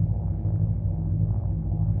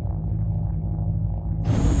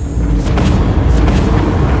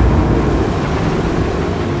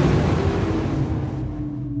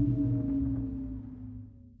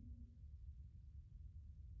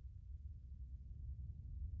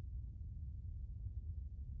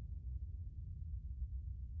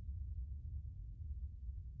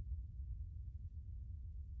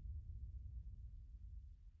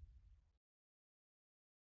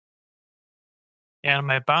 Yeah,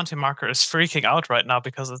 my bounty marker is freaking out right now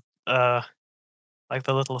because it's like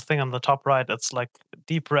the little thing on the top right, it's like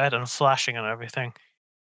deep red and flashing and everything.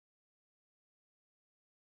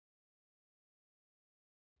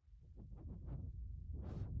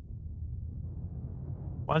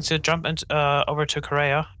 Once you jump into over to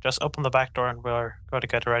Kareah, just open the back door and we're going to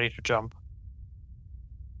get ready to jump.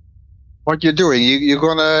 What you're doing? You're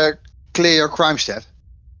gonna clear your crime stat?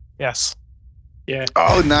 Yes. Yeah.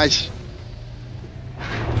 Oh, nice.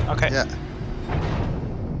 Okay. Yeah.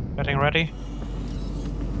 Getting ready.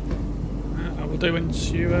 I will do once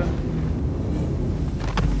you. Yeah.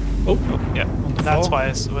 On the That's floor. why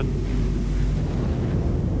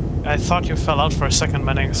I thought you fell out for a second,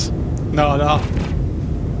 Meninx. No.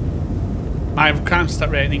 My crime stat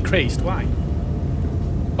rating increased. Why?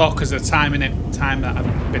 Oh, because of the time that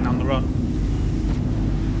I've been on the run.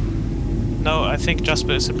 No, I think just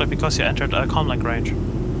simply because you entered a comlink range.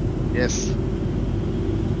 Yes.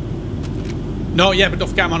 No, yeah, but don't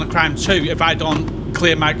forget I'm on a crime too. If I don't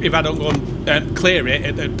clear if I don't go and clear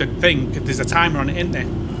it, the thing, there's a timer on it, isn't there?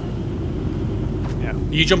 Yeah.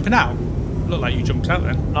 Are you jumping out? Look like you jumped out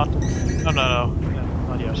then. No,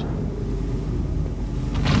 not yet.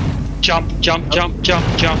 Jump.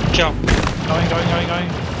 Going.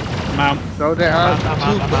 I'm out. So there I'm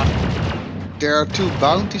are out. there are 2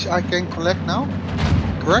 bounties I can collect now.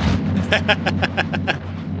 Correct?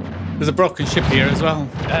 There's a broken ship here as well.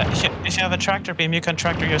 If you have a tractor beam, you can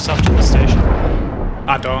tractor yourself to the station.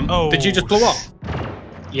 I don't. Oh, Did you just blow up?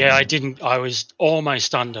 Yeah, I didn't. I was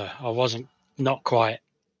almost under. I wasn't. Not quite.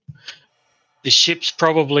 The ship's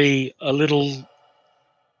probably a little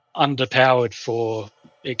underpowered for.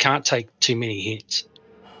 It can't take too many hits.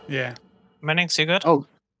 Yeah. Meninx, you good? Oh,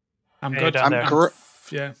 I'm Yeah, good. you're down there.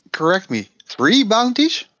 Yeah. correct me. 3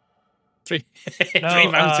 bounties? 3. No,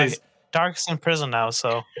 3 bounties. Dark's in prison now,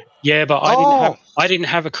 so Yeah, but I didn't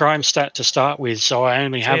have a crime stat to start with, so I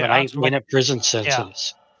only have yeah, an 8-minute prison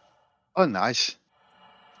sentence. Oh, nice.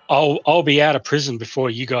 I'll be out of prison before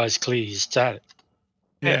you guys clear your stat.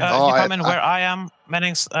 Hey, Yeah. Oh, you come in where I am,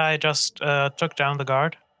 Meninx. I just took down the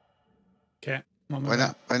guard. Okay. When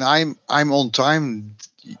I'm on time,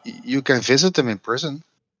 you can visit them in prison.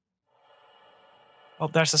 Oh,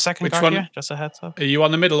 there's a second Which guard one? here. Just a heads up. Are you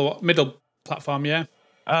on the middle platform? Yeah.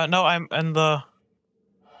 No, I'm in the.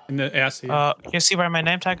 Yeah, I see. You. You see where my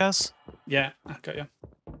name tag is? Yeah, I got you.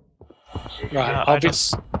 Right, I'll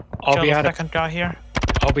just I'll kill be the out of second guy here.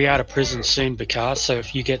 I'll be out of prison soon, Bakar. So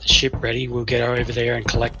if you get the ship ready, we'll get over there and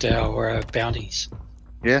collect our bounties.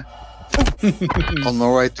 Yeah. On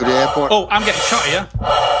my way to the airport. Oh, I'm getting shot here.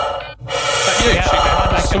 Is that you?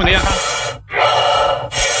 Yeah, There's somebody else.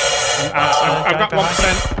 I've got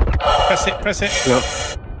behind 1%. Press it. Yeah.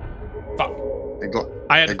 Fuck. They're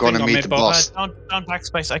I had a gonna thing on meet me, the but- boss. Don't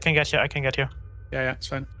backspace. I can get you. Yeah, it's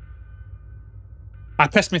fine. I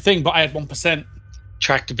pressed my thing, but I had 1%.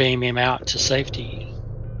 Tractor beam him out to safety.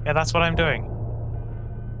 Yeah, that's what I'm doing.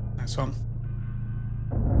 Nice one.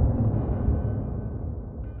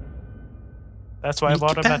 That's why I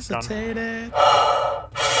bought a med gun. Incapacitated.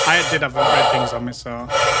 I did have red things on me, so.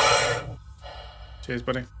 Cheers,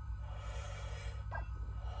 buddy.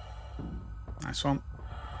 Nice one.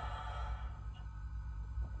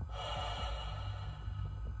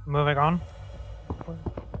 Moving on.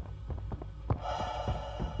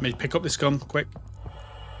 Let me pick up this gun quick.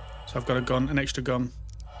 So I've got a gun, an extra gun.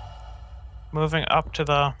 Moving up to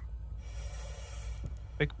the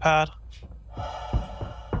big pad.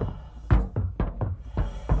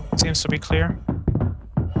 Seems to be clear.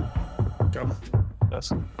 Gun.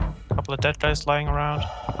 There's a couple of dead guys lying around.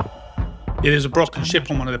 Yeah, there's a broken ship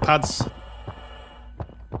on one of the pads.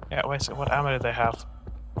 Yeah, wait, so what ammo did they have?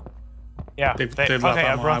 Yeah, They've okay, left I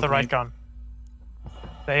ammo, brought the I right believe.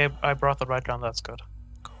 gun. I brought the right gun, that's good.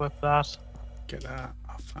 Equip that, Get that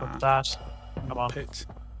off equip that. Come on. pit.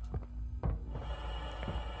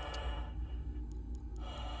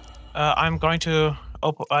 I'm going to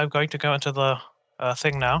go into the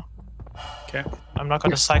thing now. Okay. I'm not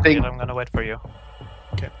going to cycle it, I'm going to wait for you.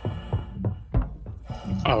 Okay.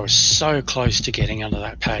 I was so close to getting under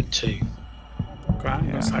that pad too. Grant,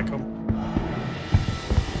 yeah. Cycle.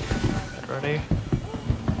 Get ready.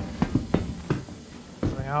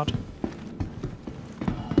 Moving out.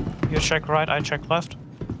 You check right, I check left.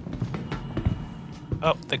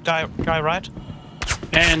 Oh, the guy right.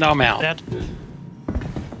 And I'm out. Dead.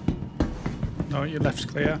 No, your left's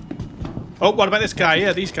clear. Oh, what about this guy?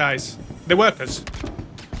 Yeah, these guys. They're workers.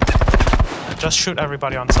 Just shoot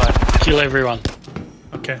everybody on site. Kill everyone.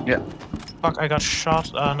 Okay. Yeah. Fuck, I got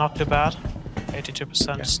shot. Not too bad. 82%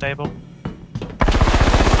 Okay. stable.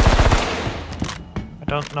 I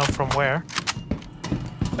don't know from where.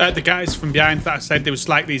 The guys from behind that I said there was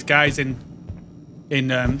like these guys in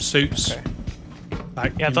suits. Okay.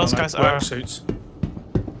 Like, Yeah, you know, those like guys work are- suits.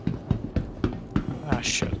 Ah,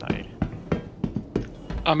 shit.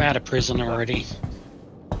 I'm out of prison already.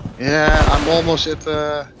 Yeah, I'm almost at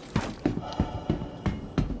the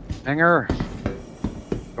hangar.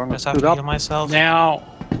 Gonna Just have suit to up. heal myself. Now,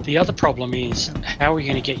 the other problem is, how are we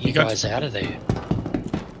going to get you You got- guys out of there?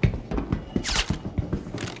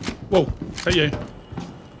 Whoa, is that you? You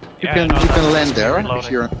Yeah, can no, you can that's land just there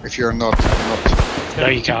reloading. if you're not. No,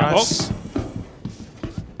 you can't. Guys,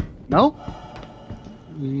 No.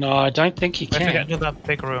 No, I don't think you we have to get can. into that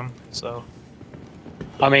big room, so...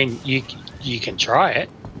 I mean, you can try it,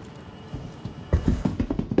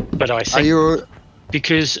 but I Are think you?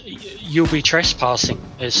 because you'll be trespassing.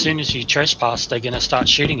 As soon as you trespass, they're going to start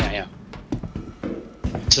shooting at you.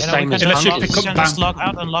 It's the You know, same we as can, Unless you unlock, pick we up can the just bounty. log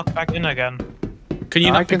out and log back in again. Can you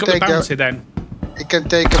I not can pick up the take a- bounty then? It can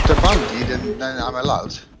take up the bounty. Then I'm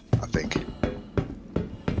allowed. I think.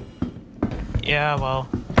 Yeah, well...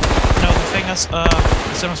 No, the thing is,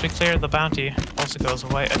 as soon as we clear the bounty, also goes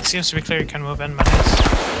away. It seems to be clear you can move in, Meninx.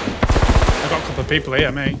 I've got a couple of people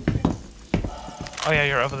here, me. Oh yeah,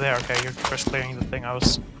 you're over there. Okay, you're first clearing the thing. I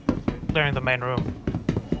was clearing the main room.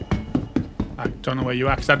 I don't know where you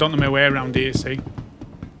are, because I don't know my way around here, see?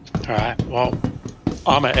 Alright, well,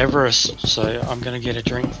 I'm at Everest, so I'm going to get a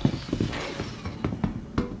drink.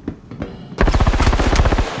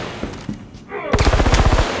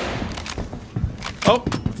 Oh!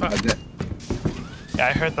 Yeah,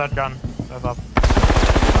 I heard that gun rev up.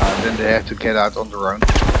 Then they have to get out on their own.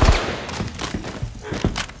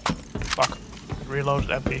 Fuck.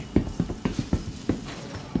 Reloaded empty.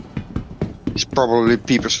 It's probably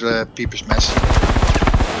Peeper's mess.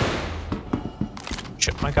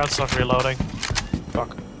 Shit, my gun's not reloading.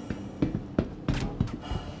 Fuck.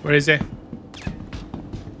 Where is he?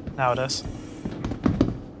 Now it is.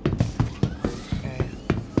 Okay.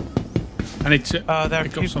 I need to There are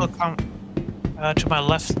pick up people some. come to my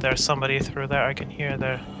left. There's somebody through there. I can hear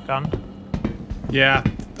their gun. Yeah,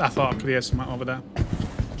 I thought I could hear something over there.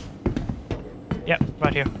 Yeah,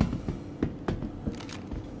 right here.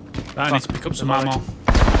 Right, I need to pick up some Reloading. ammo.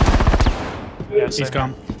 Yeah, He's same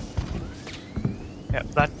gone. here.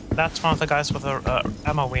 Yeah, that's one of the guys with the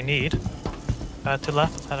ammo we need. To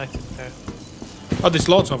left, that I think there. Oh, there's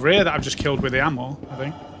loads over here that I've just killed with the ammo, I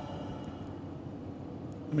think.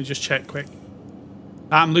 Let me just check quick.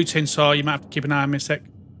 I'm looting, so you might have to keep an eye on me a sec.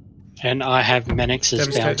 And I have Menix's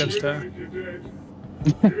bounty.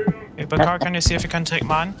 Hey, Bakar, can you see if you can take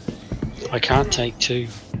mine? I can't take 2.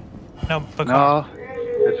 No, Bakar. No,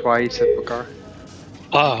 that's why he said Bakar.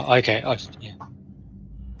 Oh, okay. Yeah.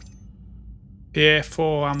 Yeah,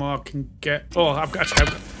 4 ammo I can get. Oh, I've got.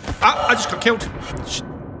 I just got killed.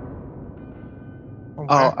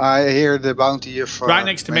 Oh, I hear the bounty of Right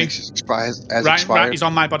next to me. Has Right, expired. he's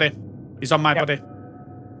on my body. He's on my Yep. body.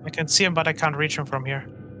 I can see him, but I can't reach him from here.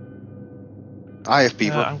 I have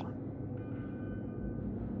Peeper.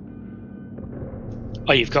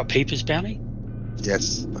 Oh, you've got Peeper's bounty?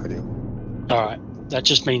 Yes, I do. Alright. That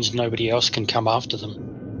just means nobody else can come after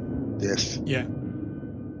them. Yes. Yeah.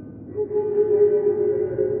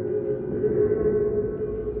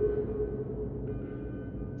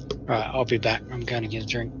 Right, I'll be back. I'm going to get a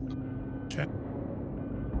drink. Okay.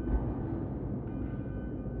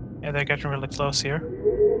 Yeah, they're getting really close here.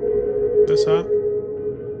 That's that.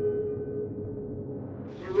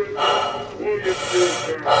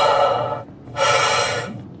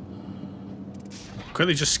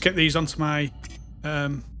 Quickly just get these onto my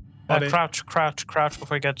body. Crouch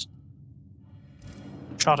before you get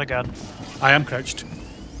shot again. I am crouched.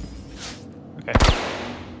 Okay.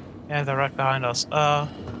 Yeah, they're right behind us.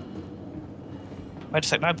 Wait a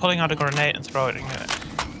second, I'm pulling out a grenade and throwing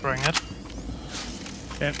it.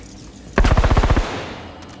 Yeah.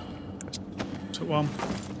 Took one.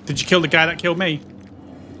 Did you kill the guy that killed me?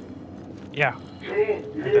 Yeah.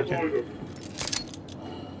 Okay.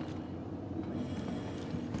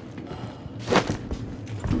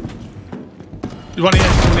 There's one here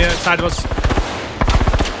on the other side of us.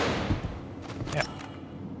 Yeah.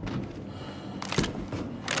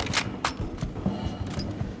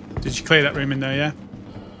 Did you clear that room in there, yeah?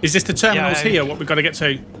 Is this the terminals here, what we've got to get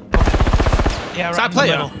to? Yeah, Is right that a in the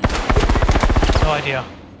player? middle. No idea.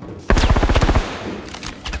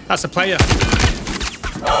 That's a player.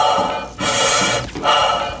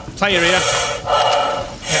 Player here.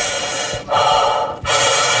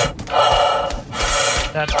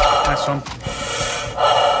 That Nice one.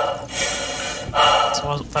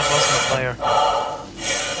 wasn't a player.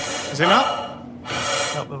 Is it not?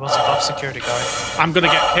 No, it was a buff security guard. I'm gonna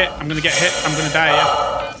get hit. I'm gonna get hit. I'm gonna die here.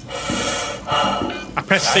 I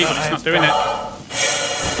press C, but it's not doing it.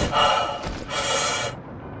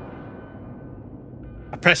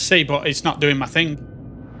 I press C, but it's not doing my thing.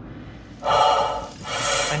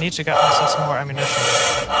 I need to get myself some more ammunition.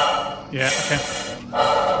 Yeah, okay.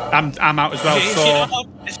 I'm out as well,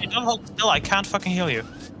 If you don't hold still, I can't fucking heal you.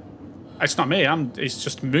 It's not me. It's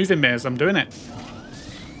just moving me as I'm doing it.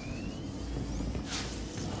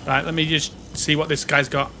 Right, let me just see what this guy's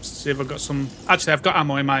got. See if I've got some. Actually, I've got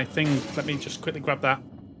ammo in my thing. Let me just quickly grab that.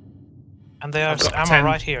 And there's got ammo 10.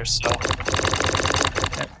 right here, so.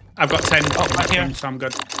 I've got 10. Oh, right here. Thing, so I'm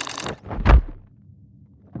good.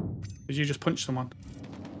 Did you just punch someone?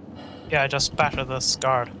 Yeah, I just battered this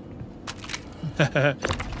guard. Right,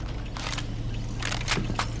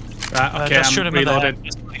 okay, just I'm shoot him reloaded. in the head,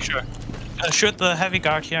 just to make sure. Shoot the heavy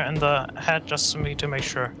guard here in the head, just for me to make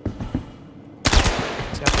sure.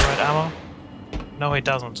 Does he have the right ammo? No, he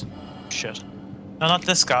doesn't. Shit. No, not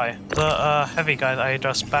this guy. The heavy guy that I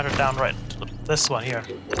just battered down right. This one here.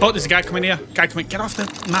 Oh, there's a guy coming here. Guy coming. Get off the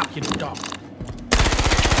map, you dog.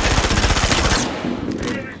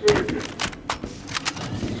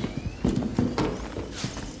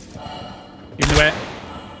 In the way.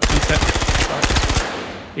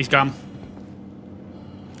 He's gone.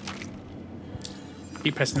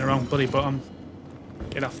 Keep pressing the wrong bloody button.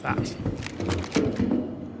 Get off that.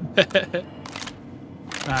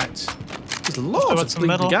 Right. There's loads of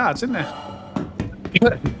bleeding guards, isn't there?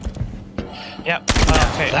 Yep.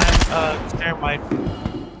 Okay. Clear my.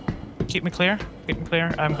 Keep me clear. Keep me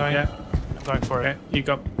clear. I'm going. Yeah. I'm going for it. You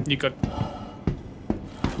got. You good.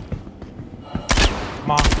 Come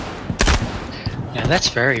on. Now that's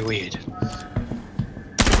very weird.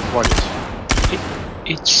 What is?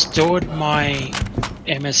 It stored my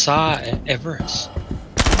MSR at Everest.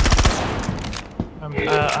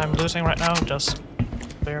 I'm losing right now. Just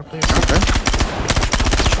clear, please. Okay.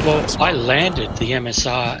 Well, I landed the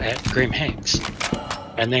MSR at Grim Hanks,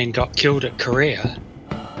 and then got killed at Kareah.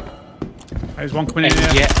 There's one coming in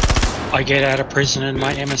And here. yet, I get out of prison and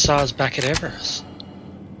my MSR's back at Everest.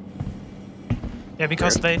 Yeah,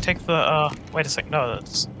 because they take the. Wait a sec. No,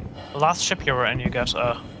 that's the last ship you were in. You get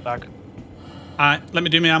back. Alright, let me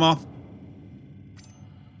do my ammo.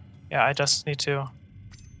 Yeah, I just need to.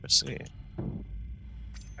 Let's see.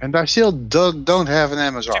 And I still don't have an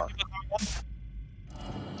MSR.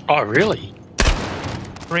 Oh, really?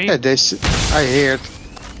 3. Yeah, I heard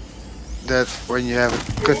that when you have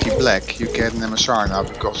a Cutty Black, you get an MSR now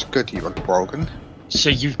because Cutty was broken. So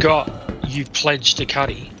you've pledged a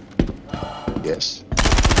Cuddy. Yes.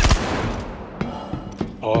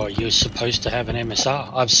 Oh, you're supposed to have an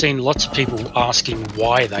MSR. I've seen lots of people asking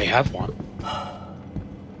why they have one.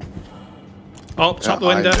 Oh, top the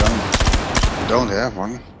window. I don't have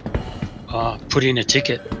one. Put in a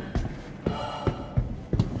ticket.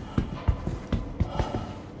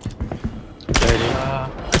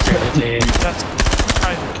 That's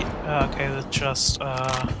okay. Let's just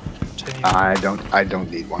continue. I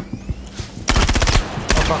don't need one.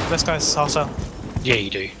 Oh fuck! This guy's also. Yeah,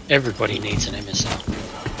 you do. Everybody needs an MSR.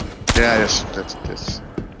 Yeah, that's.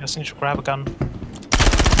 Just need to grab a gun. I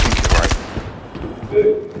think you're right.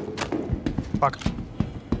 Fuck.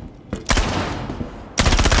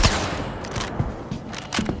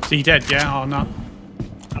 Is he dead, yeah, or not?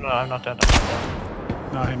 No, I'm not dead. I'm not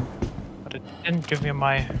dead. No, him. But it didn't give me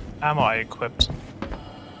my ammo I equipped.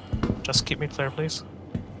 Just keep me clear, please.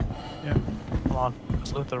 Yeah. Come on,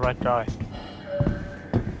 let's loot the right guy.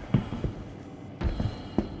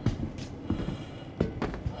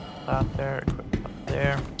 That there, equip that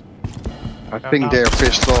there. I think they're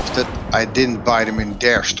pissed off that I didn't buy them in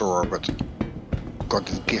their store, but got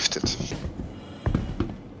it gifted.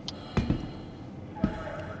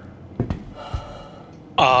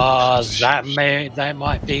 That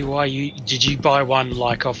might be why did you buy one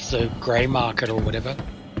like off the grey market or whatever?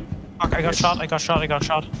 Fuck, I got shot, I got shot, I got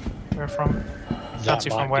shot. Where from? That's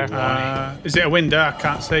you from where? Is it a window? I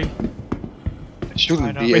can't see. It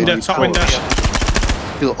shouldn't be Window, any top problem. window.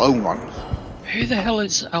 Still own one. Who the hell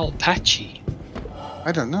is Alpachi?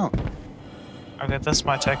 I don't know. Okay, this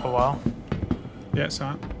might take a while. Yeah, it's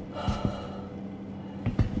alright.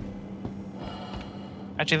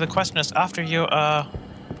 Actually, the question is, after you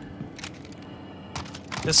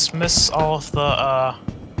dismiss all of the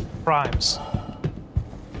crimes,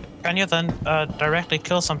 can you then directly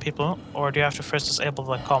kill some people, or do you have to first disable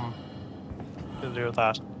the comm to do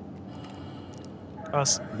that?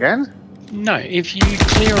 Again? No, if you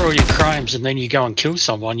clear all your crimes and then you go and kill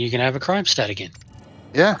someone, you can have a crime stat again.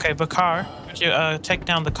 Yeah. Okay, Bakar, could you take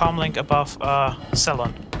down the comm link above Soull,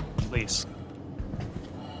 please?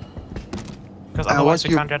 Because otherwise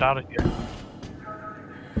we can't get out of here.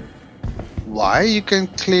 Why? You can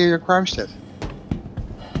clear your crime stat.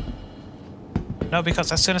 No,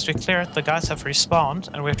 because as soon as we clear it, the guys have respawned,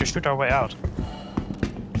 and we have to shoot our way out.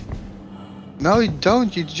 No, you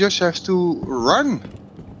don't. You just have to run.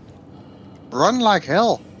 Run like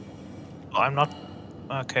hell. Oh, I'm not.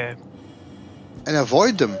 Okay. And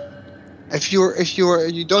avoid them. If you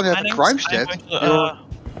don't have a crime stat,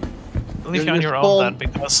 leave you on your own then,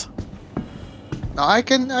 because. No, I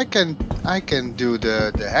can do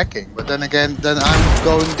the hacking, but then again, I'm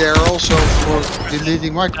going there also for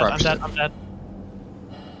deleting my crime stat. I'm dead.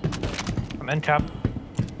 I'm in cap.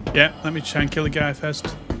 Yeah, let me try and kill the guy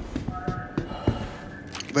first.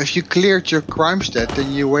 But if you cleared your crime stat,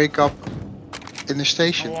 then you wake up in the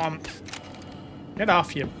station. Go on. Get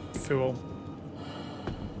off, you fool.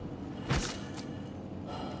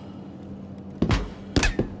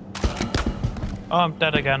 Oh, I'm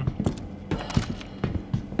dead again.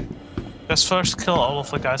 Just first kill all of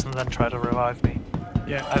the guys and then try to revive me.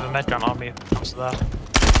 Yeah. I have a medgun on me if it comes to that.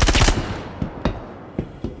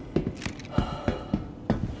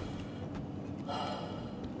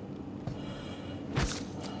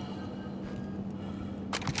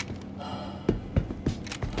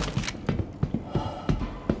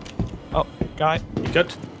 guy. You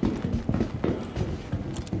good?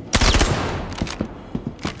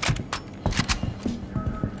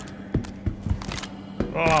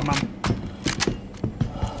 Oh man.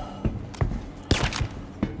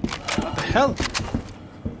 What the hell?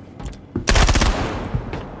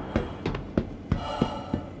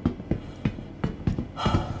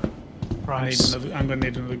 Right. I'm gonna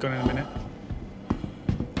need another gun in a minute.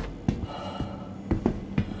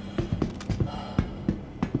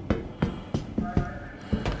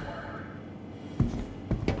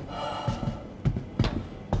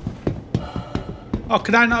 Oh,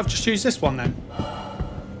 could I not have just used this one then?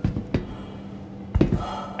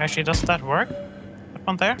 Actually, does that work? That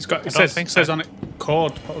one there? It's got, I it don't says, think so. says on it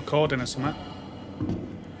cord, put a cord in or something.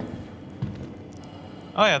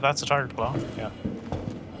 Oh yeah, that's a target blow. Yeah.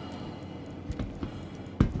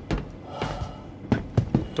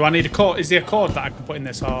 Do I need a cord? Is there a cord that I can put in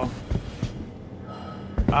this or?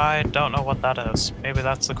 I don't know what that is. Maybe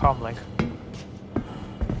that's the comm link.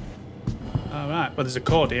 Alright, well there's a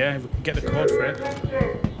cord here, if we can get the cord for it.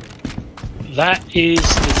 That is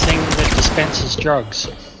the thing that dispenses drugs.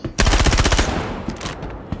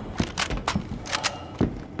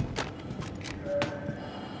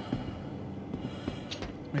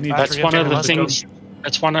 We need That's Battery one of the let's go. things.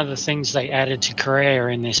 That's one of the things they added to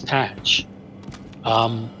Kareah in this patch.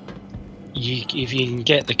 If you can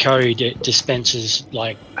get the code, it dispenses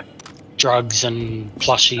like drugs and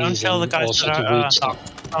plushies Don't kill the and all guys sorts that of are weird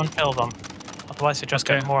stuff. don't kill them. Otherwise you just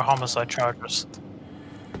Okay. get more homicide charges.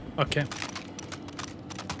 Okay.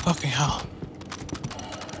 Fucking hell.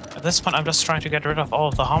 At this point I'm just trying to get rid of all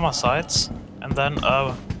of the homicides and then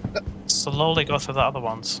slowly go through the other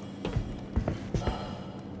ones.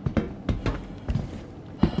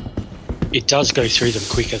 It does go through them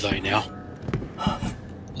quicker though now.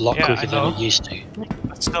 A lot Yeah, quicker I than know. it used to.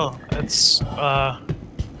 But still, it's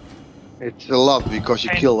It's a lot because you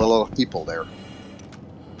kill a lot of people there.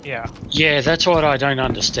 yeah. Yeah, that's what I don't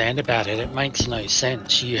understand about it. It makes no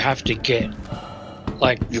sense. You have to get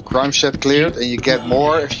like Your crime set cleared and you get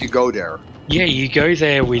more if you go there. yeah, you go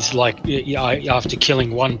there with like after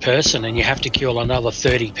killing one person, and you have to kill another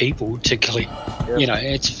 30 people to clear. Yep. You know,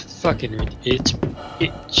 it's fucking it's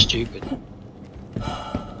stupid.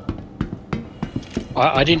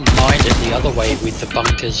 I didn't mind it the other way with the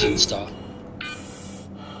bunkers and stuff.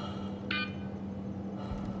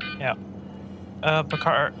 Yeah.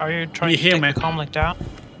 Bakar, are you trying You to hear take me? the comm link down?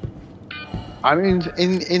 I'm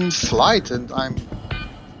in flight and I'm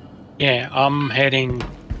Yeah, I'm heading.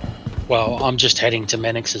 Well, I'm just heading to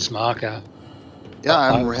Menix's marker.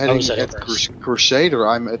 I'm I heading was at at Everest. Crusader.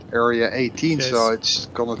 I'm at area 18, Yes. so it's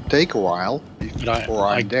gonna take a while before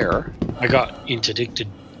I'm there. I got interdicted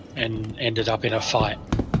and ended up in a fight.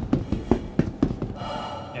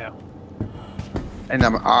 Yeah. And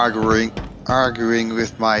I'm arguing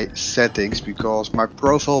with my settings because my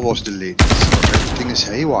profile was deleted, so everything is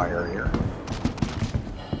haywire here.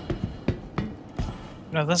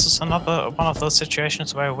 No, this is another one of those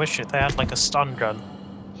situations where I wish they had like a stun gun.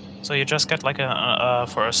 So you just get like a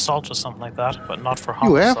for assault or something like that, but not for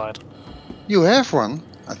You have? homicide. You have one,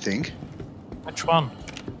 I think. Which one?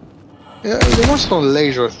 Yeah, there was no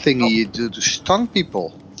laser thingy you do to stun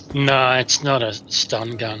people. No, it's not a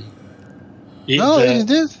stun gun. No,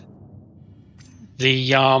 isn't it?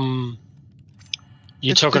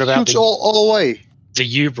 You're talking it about shoots all the way. the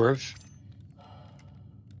Ubriv.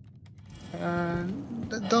 I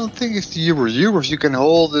don't think it's the Ubers you can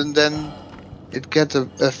hold and then it gets a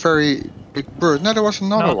very big burst. No, there was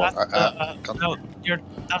another No, one.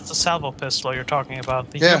 that's the salvo pistol you're talking about.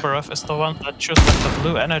 The Yeah. Uberuf is the one that shoots like the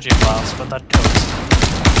blue energy blast, but that kills.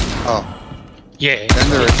 Oh, Yeah,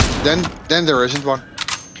 then there isn't one.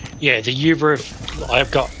 yeah, the Ubriv.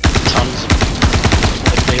 I've got tons of them.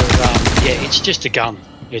 But yeah, it's just a gun.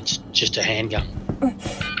 It's just a handgun.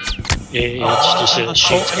 Yeah, it's just a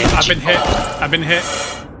shoots energy. I've been hit.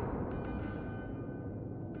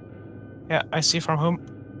 Yeah, I see from whom.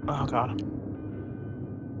 Oh god.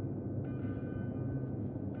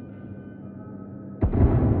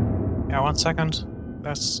 Yeah, 1 second.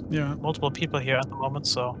 There's Yeah, multiple people here at the moment,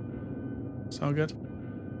 so it's all good.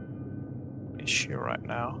 issue right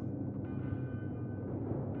now.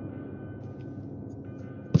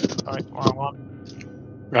 Alright, wrong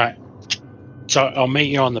one. Right. So I'll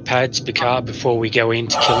meet you on the pads, Picard, before we go in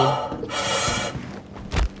to kill him.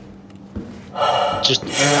 Just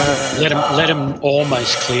let them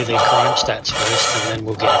almost clear their crime stats first, and then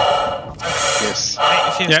we'll get him. Yes. Hey,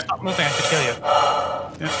 if you Yeah. stop moving, I could kill you.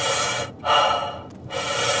 Yeah.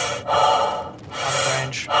 Out of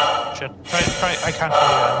range. Shit. Try, I can't kill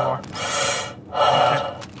you anymore.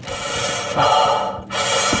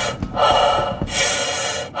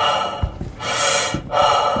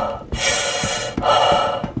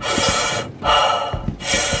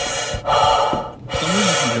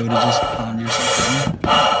 to just palm yourself in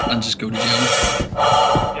and just go to jail?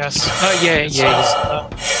 Yes. Yeah.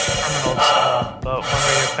 Criminals, but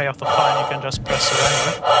whenever you pay off the fine, you can just press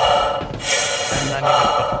surrender, and then you get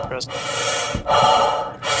put in prison.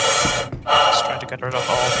 Just trying to get rid of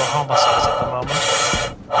all the homicides at the moment.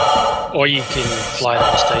 Or you can fly to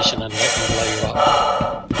the station and let them blow you up.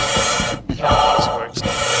 Yeah, that works.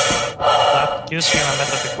 That used to be my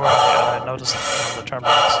method before I noticed it on the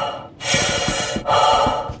terminals.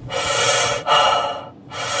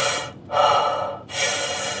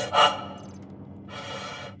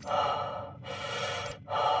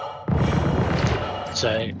 So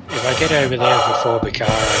if I get over there before Bakar,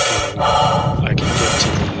 I can get to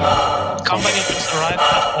the Somebody just arrived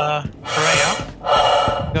at Kareah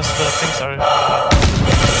because the things are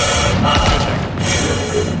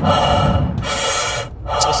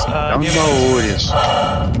just Don't know who it is.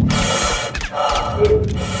 I'm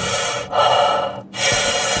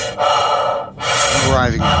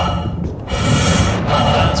arriving now.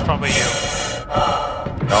 That's probably you.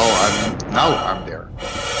 No, I'm there.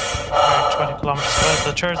 20 kilometers. Well,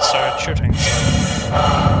 the turrets started shooting. So.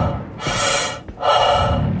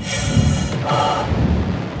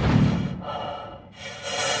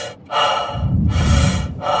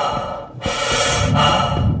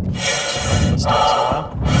 This takes a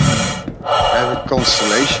while. I have a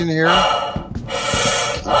constellation here.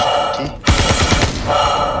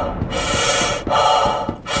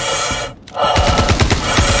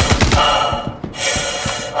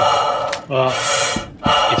 Well,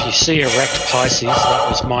 if you see a wrecked Pisces, that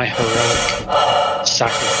was my heroic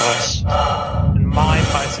sacrifice. And my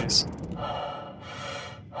Pisces.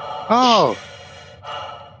 Oh,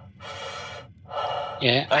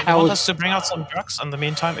 Yeah, I want us to bring out some drugs in the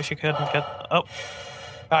meantime if you couldn't get... Oh,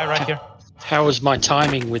 guy right here. how was my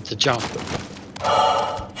timing with the jump? Did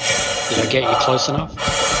I get you close enough?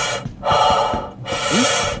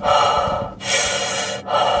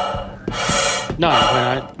 No, when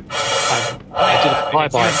I did a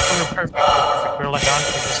flyby. We're perfect. We're like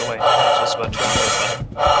 100 meters away. Just about 200,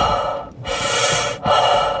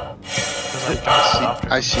 because I jumped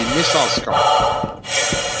after. I see missiles coming.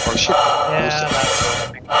 Or ship. Yeah, that's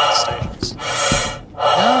the big stations.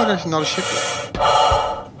 No, there's another ship here.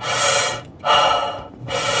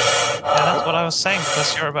 Yeah, that's what I was saying,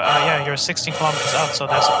 because you're about, you're 16 kilometers out, so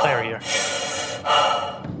there's a player here.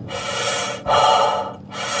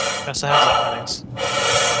 Just a heads up, Meninx.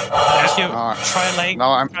 If you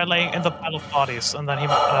try laying in the pile of bodies, and then they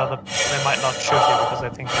might not shoot you because they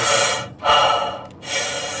think you're dead.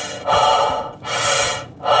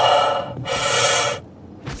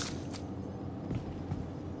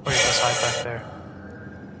 Or you just hide back there.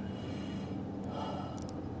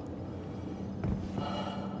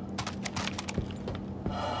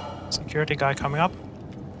 Security guy coming up.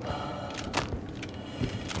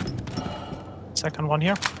 Second one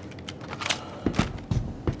here.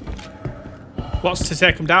 What's to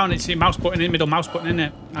take him down? It's your mouse button in, middle mouse button, isn't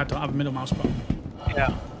it? I don't have a middle mouse button.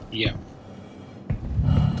 Yeah. Yeah.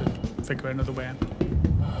 To figure another way in.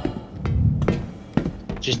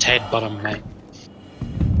 Just headbutt him, mate.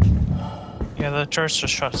 Yeah, the church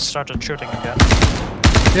just started shooting again.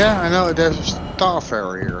 Yeah, I know. There's a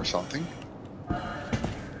starfarer here or something.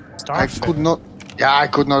 I could not. Yeah, I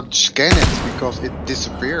could not scan it because it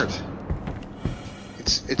disappeared.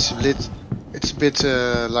 It's a bit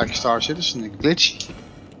like Star Citizen, glitchy.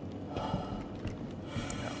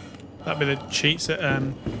 That'd be the cheats at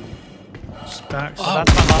Stacks. So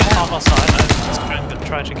that's my last side. I was just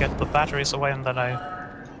trying to get the batteries away, and then I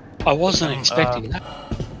wasn't expecting that.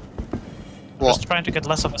 Just trying to get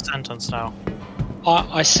less of a sentence now.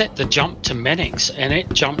 I set the jump to Meninx, and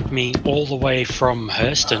it jumped me all the way from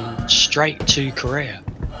Hurston straight to Kareah.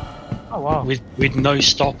 Oh wow! With no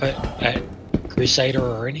stop at Crusader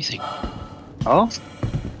or anything. Oh?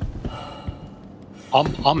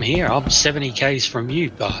 I'm here. I'm 70 k's from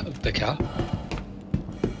you, Bakar.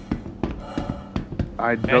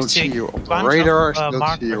 I don't see you on the radar. I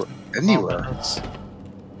don't see you anywhere.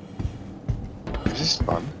 This is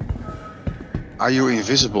fun. Are you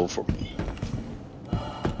invisible for me?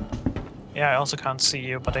 Yeah, I also can't see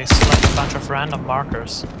you, but I see like a bunch of random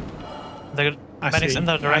markers. The Meninx in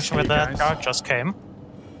the direction where that car just came.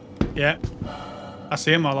 Yeah. I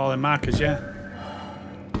see them all in markers, yeah.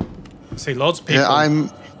 I see loads of people. Yeah,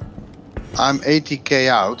 I'm 80k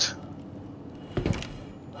out.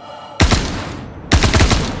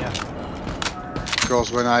 Yeah. Because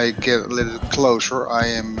when I get a little closer, I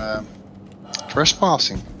am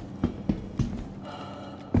trespassing.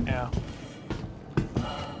 Yeah.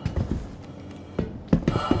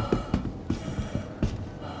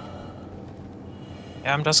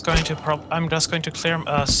 Yeah, I'm just going to clear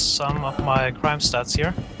some of my crime stats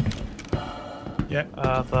here. Yeah.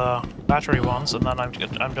 The battery ones, and then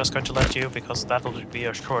I'm just going to let you, because that'll be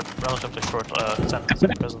a relatively short sentence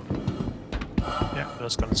in prison. Yeah, I'm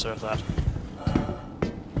just going to serve that.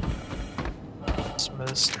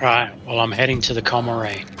 Dismissed. Right. Well, I'm heading to the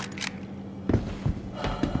Kareah.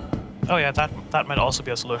 Oh yeah, that might also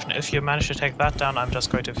be a solution. If you manage to take that down, I'm just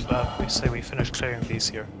going to we finish clearing these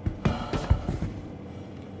here.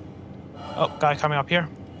 Oh, guy coming up here.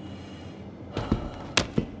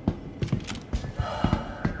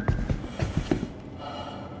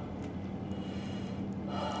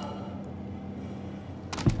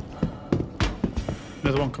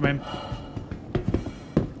 Another one come in.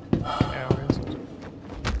 Yeah, where is it?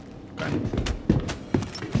 Okay.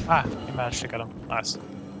 Ah, you managed to get him. Nice.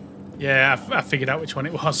 Yeah, I figured out which one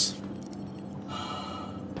it was.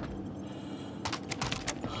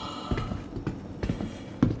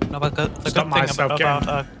 No, but the good thing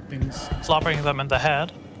about flopping them in the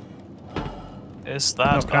head is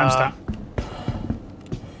that... No crime stat.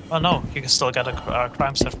 Well, no, you can still get a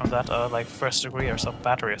crime stat from that, like first degree or some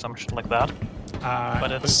battery or some shit like that.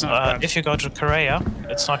 But it's if you go to Kareah,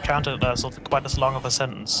 it's not counted as quite as long of a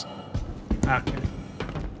sentence. Okay.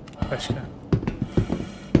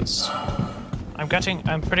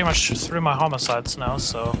 I'm pretty much through my homicides now,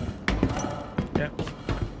 so... Yeah.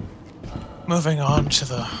 Moving on to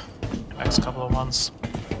the next couple of months.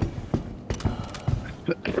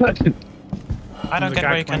 I don't get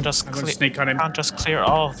where you can just can't just clear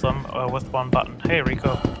all of them with one button. Hey,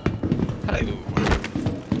 Rico. Hello.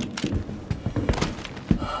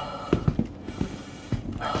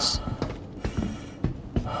 Thanks.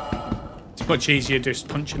 It's much easier just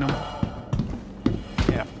punching them.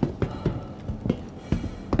 Yeah.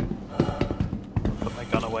 Put my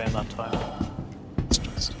gun away in that time.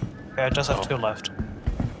 Okay, I just have 2 left.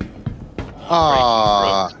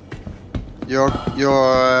 Ah, your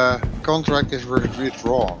contract is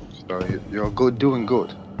withdrawn, so you're doing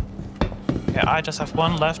good. Yeah, I just have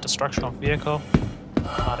 1 left. Destruction of vehicle.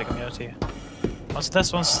 Not immunity. Once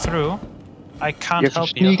this one's through, I can't help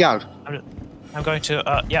you. Sneak out. I'm going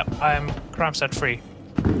to. Yeah, I'm crime set free.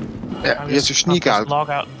 Yeah, you have to sneak out. Log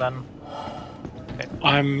out and then. Okay.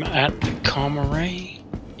 I'm at the Kareah.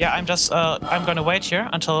 Yeah, I'm going to wait here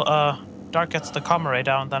until Dark gets the Kareah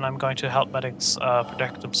down. Then I'm going to help Meninx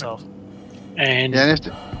protect himself. And yeah, if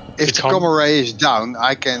the Kareah is down,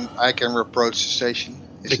 I can approach the station.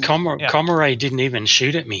 The Kareah didn't even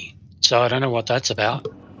shoot at me, so I don't know what that's about.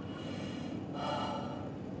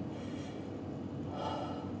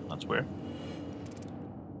 That's weird.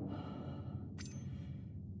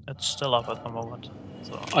 It's still up at the moment.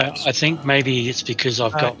 So I think maybe it's because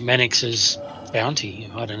I've got Meninx's bounty.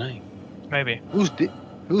 I don't know. Maybe. Who's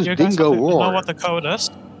you Dingo guys War? know what the code is?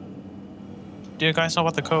 Do you guys know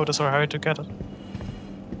what the code is or how to get it?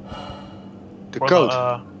 The or code?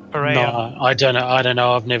 No, I don't know. I don't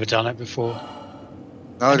know. I've never done it before.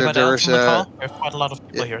 No, Anybody there else is on the call? We have quite a lot of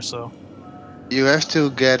people here, so... You have to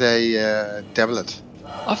get a tablet.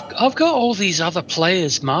 I've got all these other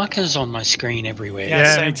players' markers on my screen everywhere.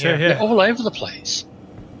 Yeah, same here. They're all over the place.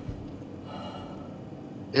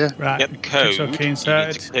 Yeah. Right. Get the code. Okay, you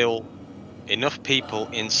need to kill enough people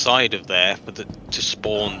inside of there to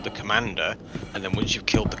spawn the commander, and then once you've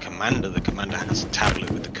killed the commander has a tablet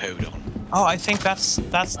with the code on. Oh, I think that's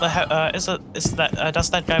the does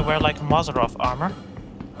that guy wear like Mazarov armor?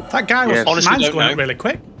 That guy was Honestly, mine's going know. up really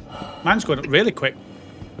quick. Mine's going up really quick.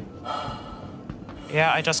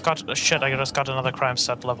 Yeah, I just got I just got another crime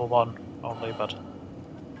set level 1 only, but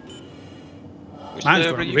Mine's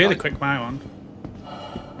going really quick. My one.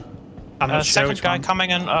 I'm not sure second which guy one.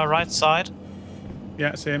 coming in right side.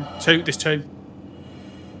 Yeah, see him. There's 2.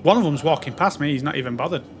 One of them's walking past me. He's not even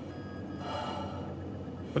bothered.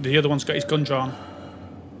 But the other one's got his gun drawn.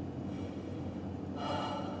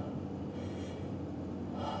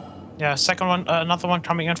 Yeah, second one, another one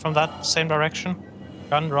coming in from that same direction.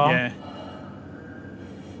 Gun drawn. Yeah.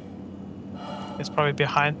 It's probably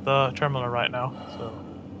behind the terminal right now. So.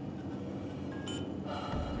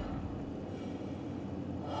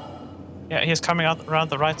 Yeah, he's coming out around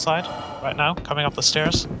the right side right now, coming up the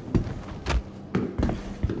stairs.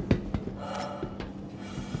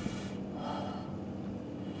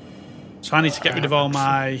 So I need to get rid of all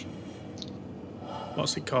my...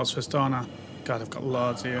 What's it called? Svistana. God, I've got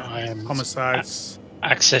loads here. I am Homicides.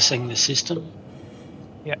 Accessing the system.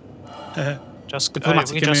 Yeah. Just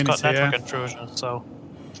Diplomatic we just got immunity, network yeah. intrusion, so...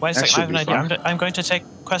 Wait a That second, I have should an be idea. I'm going to take...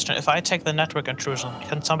 Question, if I take the network intrusion,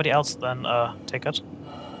 can somebody else then take it?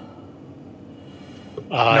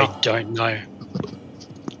 I No. don't know.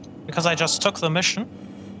 because I just took the mission.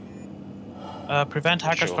 Prevent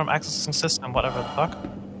hackers Sure. from accessing system, whatever the fuck.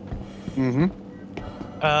 Mm-hmm.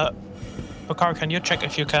 Bakar, can you check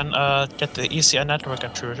if you can get the ECN network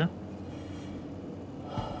intrusion?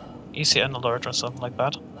 ECN alert or something like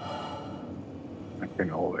that. I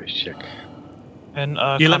can always check. And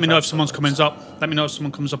You let me know if contract someone servers. comes up. Let me know if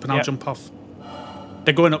someone comes up and I'll Yeah. jump off.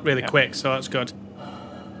 They're going up really Yeah. quick, so that's good.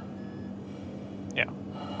 Yeah,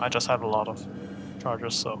 I just have a lot of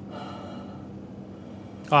charges, so.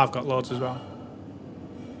 Oh, I've got loads as well.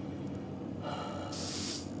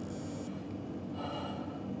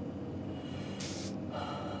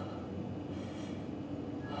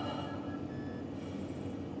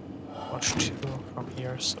 Watch 2 from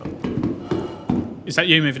here, so. Is that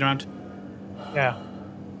you moving around? Yeah.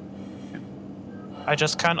 I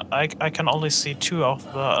just I can only see 2 of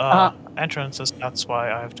the entrances, that's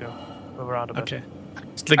why I have to move around a bit. Okay.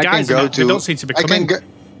 So the I can guys in go it, they to. don't seem to be I coming.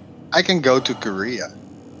 can go to Kareah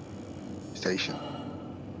station.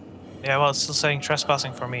 Yeah, well, it's still saying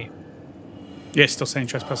trespassing for me. Yeah, still saying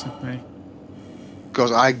trespassing for me.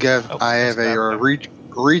 Because I have that's a bad.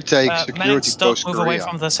 retake security Meninx, don't post move away Kareah.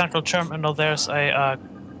 from the central terminal. There's a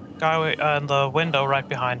guy in the window right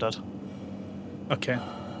behind it. Okay.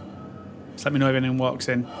 Just let me know if anyone walks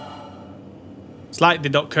in. It's like they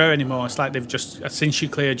don't care anymore. It's like they've just, since you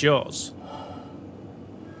cleared yours.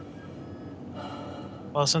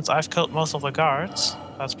 Well, since I've killed most of the guards,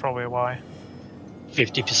 that's probably why.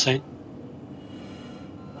 50%.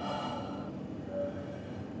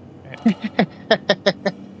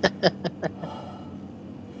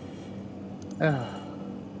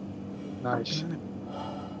 Nice.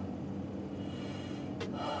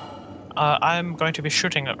 I'm going to be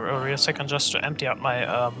shooting a real second just to empty out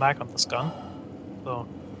my mag on this gun. So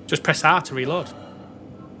Just press R to reload.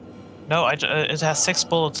 no, it has 6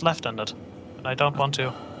 bullets left in it, and I don't want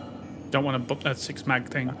to. Don't want to book that 6 mag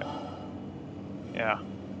thing. Yeah,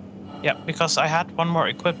 yeah, because I had one more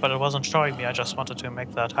equipped, but it wasn't showing me. I just wanted to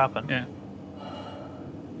make that happen. Yeah.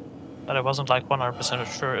 But I wasn't like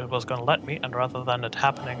 100% sure it was going to let me, and rather than it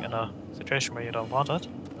happening in a situation where you don't want it.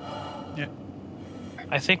 Yeah.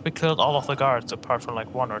 I think we killed all of the guards apart from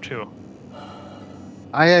like 1 or 2.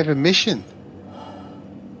 I have a mission.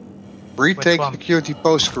 Retake one? security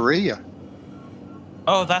post Kareah.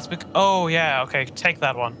 Oh, that's oh yeah, okay, take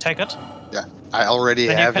that one. Take it. Yeah, I already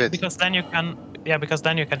Then you have can, it. because then you can. Yeah, because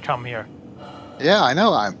then you can come here. Yeah, I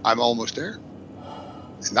know. I'm almost there.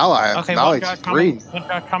 Now I have. Okay, now one it's guard green. coming. One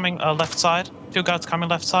guard coming left side. 2 guards coming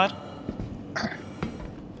left side.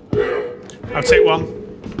 I'll take one.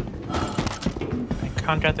 I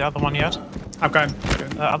can't get the other one yet. I've got him. Okay.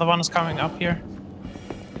 The other one is coming up here.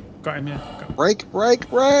 Got him, yeah. Got him. Break.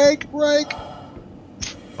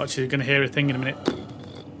 Watch, you're going to hear a thing in a minute.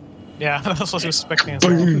 Yeah, that's what I was expecting as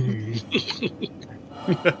well.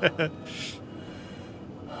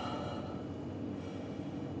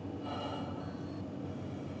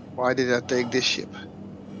 Why did I take this ship?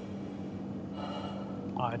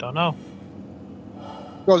 I don't know.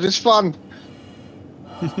 Because it's fun.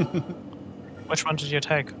 Which one did you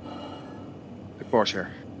take? The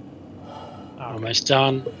Corsair. Oh, Almost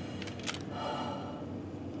done.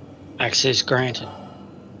 Access granted.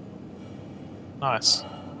 nice.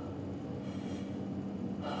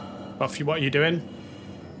 What are you doing?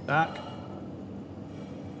 Zach?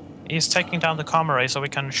 He's taking down the Kareah so we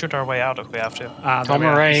can shoot our way out if we have to. Ah, there we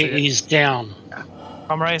are. I see Kareah it. is down.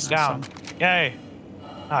 Kareah is down. Yay!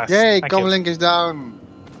 Nice. Yay, Thank you. Comlink is down.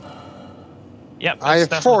 Yep, I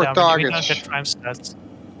that's have 4 definitely down. We don't targets. get time stats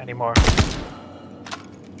anymore.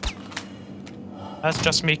 That's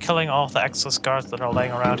just me killing all the excess guards that are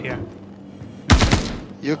laying around here.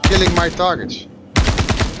 You're killing my targets.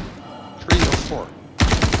 3 or 4.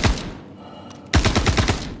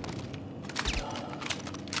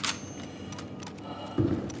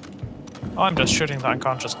 Oh, I'm just shooting the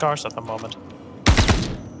unconscious guards at the moment.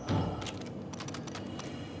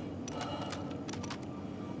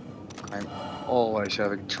 I'm always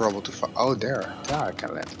having trouble to find. Oh, there I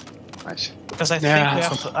can land. Nice. Because I think Yeah. we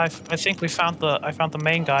have to, I think we found the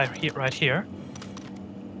main guy right here.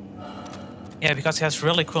 Yeah, because he has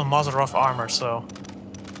really cool Mazarov armor. So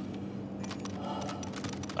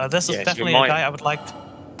this is Yes, you definitely a might- guy I would like.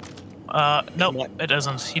 No, might- it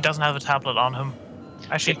isn't. He doesn't have a tablet on him.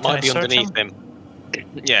 Actually, It can I might be search underneath him?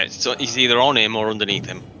 him. Yeah, so he's either on him or underneath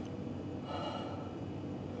him.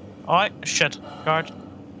 Alright, shit, guard.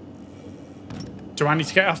 Do I need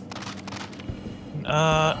to get off? No,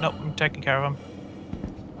 I'm taking care of him.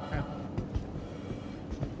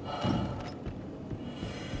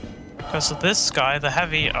 Because of this guy, the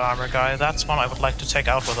heavy armor guy, that's one I would like to take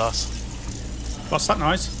out with us. What's that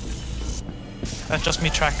noise? That's just me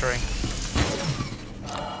tractoring.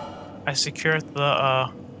 I secured the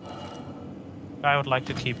guy I would like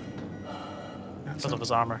to keep because of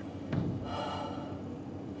his armor.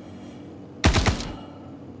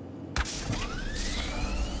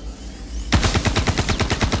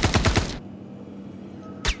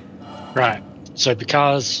 Right. So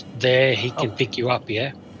because there he can pick you up,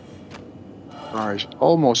 yeah? Oh, he's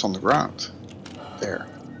almost on the ground. There.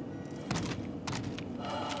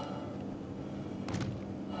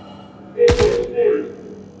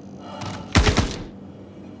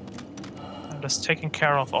 I'm just taking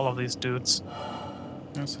care of all of these dudes.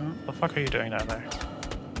 That's all. What the fuck are you doing down there?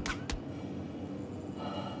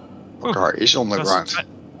 The car is on the ground.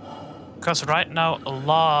 Because right now a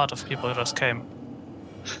lot of people just came.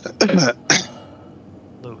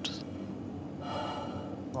 Loot.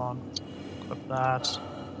 Come on. Equip that.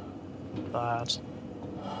 That.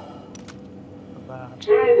 That.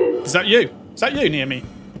 Is that you? Is that you near me?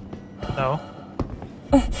 No.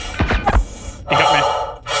 He got me.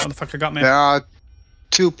 Motherfucker got me. There are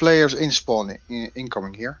 2 players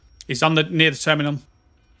incoming here. He's on the near the terminal.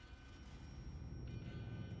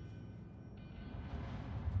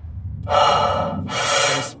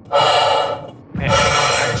 Cheers. Okay,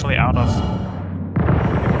 I'm actually out of.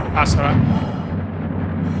 That's alright.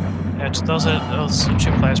 Yeah, those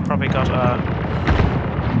 2 players probably got I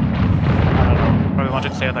don't know. Probably want to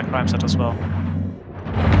clear that crime set as well.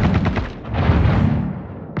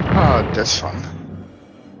 Oh, that's fun.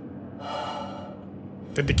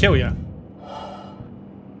 Did they kill you?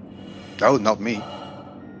 No, not me.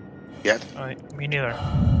 Yet. Me neither.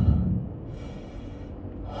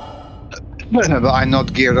 But I'm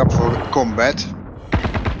not geared up for combat.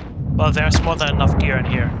 Well, there's more than enough gear in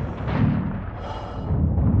here.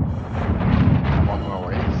 I'm on my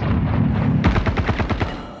way.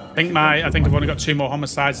 I think I've only got 2 more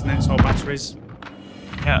homicides and then it's all batteries.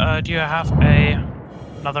 Yeah, do you have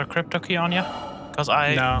another crypto key on you? Because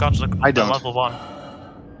I got the level 1.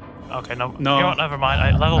 Okay, no. You know what, never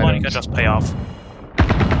mind. Level 1 you can just pay off.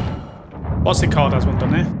 What's it called? Has one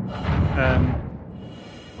done here?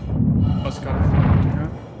 What's it called?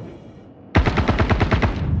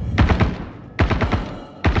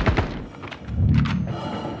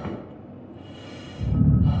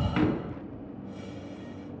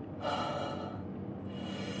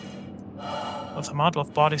 With the amount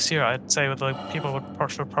of bodies here, I'd say the people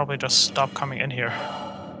should probably just stop coming in here.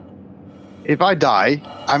 If I die,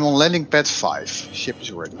 I'm on landing pad 5. Ship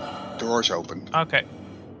is ready. Doors open. Okay.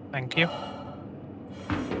 Thank you.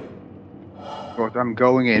 But I'm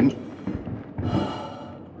going in.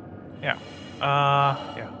 Yeah.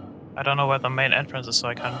 Yeah. I don't know where the main entrance is, so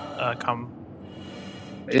I can come.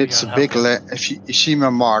 It's a big if you see my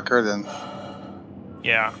marker, then...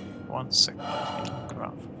 Yeah. 1 second. Let me look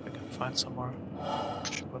around if I can find somewhere.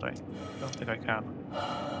 But I don't think I can.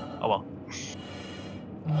 Oh well.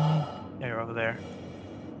 Yeah, you're over there.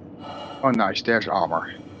 Oh, nice. There's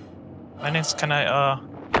armor. Meninx, can I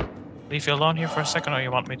leave you alone here for a second, or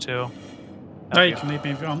you want me to? No, you can leave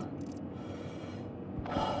me if you want.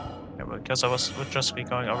 Yeah, because I would just be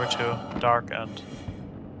going over to Dark and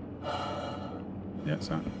Yeah,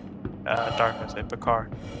 sorry. Dark, I say,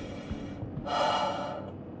 Picard.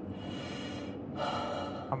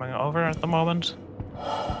 Coming over at the moment.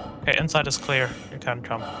 Okay, inside is clear. You can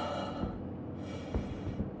come.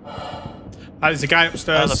 There's a guy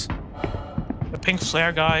upstairs. The pink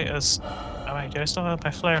flare guy is... Oh wait, do I still have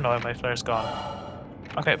my flare? No, my flare's gone.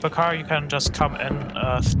 Okay, Bakar, you can just come in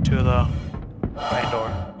to the main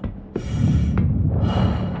door.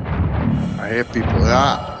 I hear people.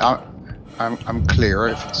 Yeah, I'm clear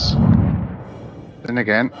if it's... Then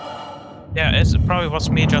again... Yeah, it probably was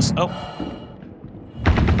me just... Oh!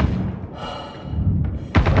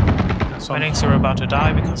 Meninx, you're about to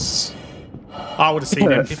die because... I would have seen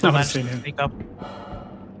him. People I would have managed seen to him. speak up.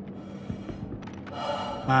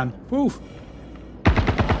 Man. Woo.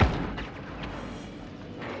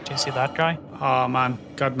 Do you see that guy? Oh, man.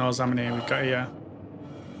 God knows how many we've got here.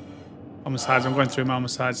 Homicides. I'm going through my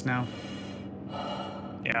homicides now.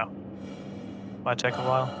 Yeah. Might take a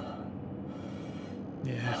while.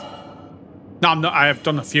 Yeah. No, I'm not. I have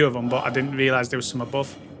done a few of them, but I didn't realise there was some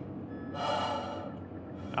above.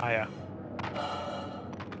 Ah, yeah.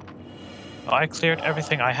 Well, I cleared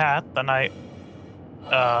everything I had, then I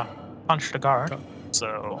punched the guard,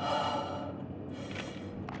 so...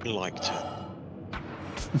 Liked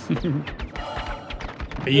it.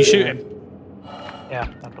 Are you shooting? Yeah,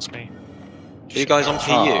 that was me. Are you guys on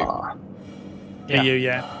PU? Ah, Yeah. You,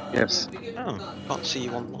 yeah. yes. Oh, can't see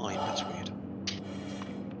you online, that's weird.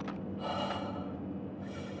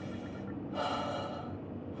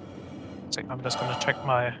 I'm just gonna check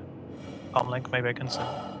my comlink. Maybe I can see.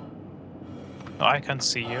 No, I can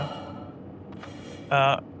see you.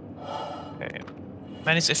 Okay.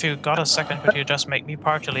 Meninx, if you got a second, could you just make me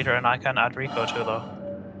party leader and I can add Rico too, though?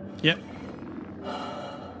 Yep.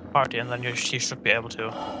 Party, and then you should be able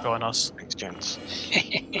to join us. Thanks, gents.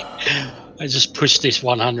 I just pushed this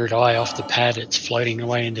 100i off the pad. It's floating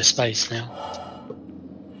away into space now.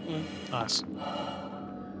 Nice.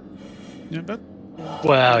 Yeah, but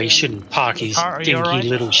Wow, he shouldn't park his Are you dinky alright?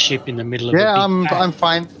 little ship in the middle of Yeah, a big pad. I'm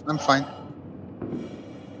fine. I'm fine.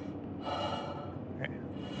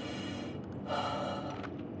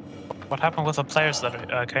 What happened with the players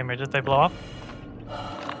that came here? Did they blow up?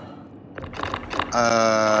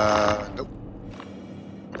 Nope.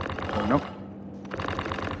 Oh, nope.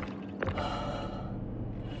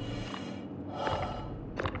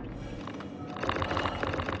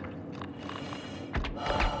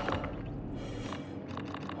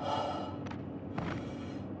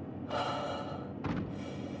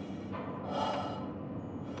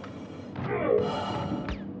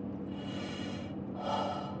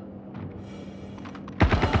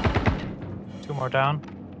 Two more down.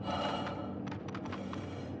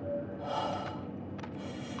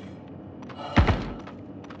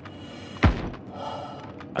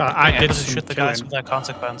 I did to some shoot the guys killing. without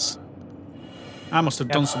consequence. I must have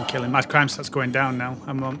Yep. done some killing. My crime stat's going down now.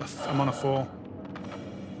 I'm on a 4.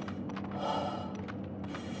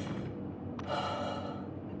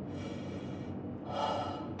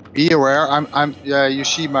 Be aware, yeah, you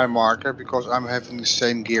see my marker because I'm having the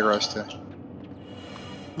same gear as the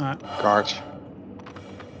Alright. guards.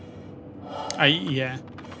 Yeah.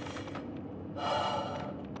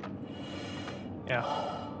 Yeah.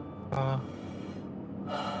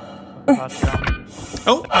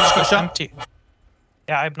 Oh, I just got shot. Empty.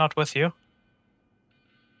 Yeah, I'm not with you.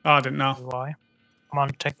 Oh, I didn't know. Why? Come on,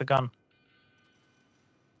 take the gun.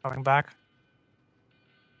 Coming back.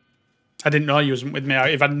 I didn't know you wasn't with me.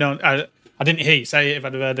 If I'd known, I didn't hear you say it. If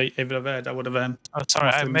I'd have heard, I would have. Oh, sorry.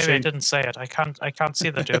 off the Maybe I machine. didn't say it. I can't see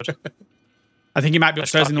the dude. I think he might be I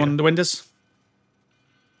upstairs shot in you. one of the windows.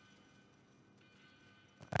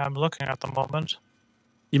 I'm looking at the moment.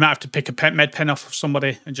 You might have to pick a med pen off of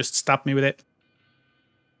somebody and just stab me with it.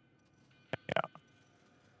 Yeah.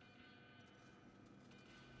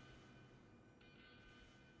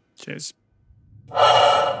 Cheers.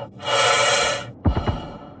 I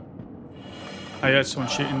heard someone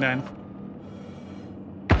shooting then.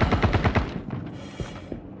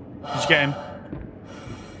 Did you get him?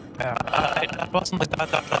 Yeah. That wasn't the guy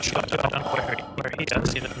that shot. I don't know where he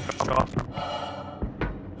is. He didn't go off.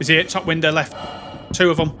 Is he at top window left? 2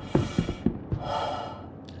 of them.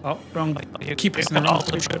 Oh, wrong. You Keep it in can the wrong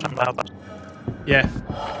also position. shoot him now, but Yeah.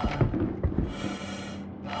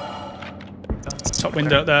 Top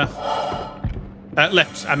window up there.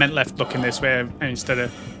 Left. I meant left, looking this way instead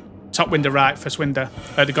of top window right. First window.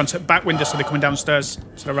 They've gone to back window, so they're coming downstairs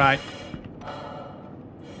to the right.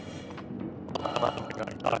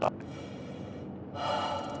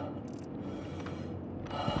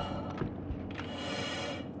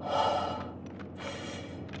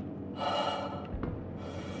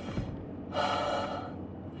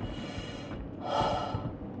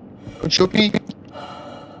 Don't shoot me.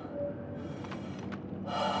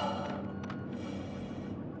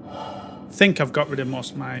 I think I've got rid of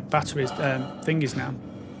most of my batteries thingies now.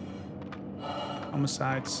 On the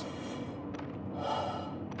sides.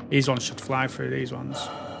 These ones should fly through these ones.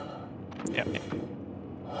 yeah.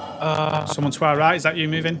 Someone to our right, is that you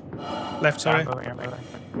moving? Left, sorry. I'm moving.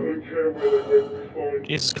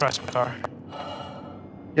 Jesus Christ, my car.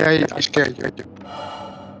 Yeah, I scared you.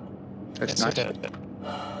 That's Yes, you nice. did.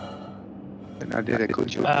 And I did a good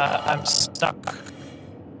job. I'm stuck.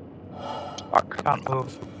 Fuck. Can't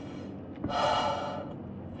move.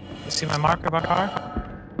 You see my marker by car?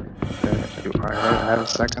 I have a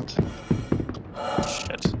second.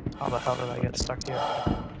 Shit. How the hell did I get stuck here?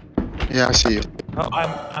 Yeah, I see you. Oh,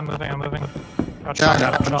 I'm moving. Got Yeah, shot, I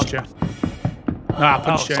know. got I punched shot. you. No, I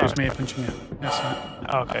punched you. It was sorry. me punching you. Yes, sir.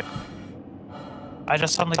 Oh, okay. I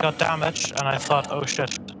just suddenly got damaged and I thought, oh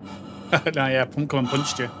shit. No, yeah, come and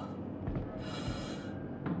punched you.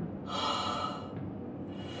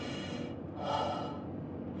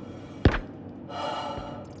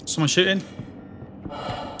 Someone shooting.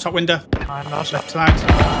 Top window. I'm not Left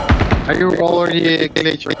side. Are you already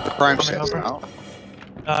glitched with the crime Coming set over. now?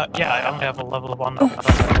 Yeah, I only have a level 1 now. That's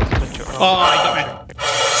why I was a bit too early. Oh, I got me.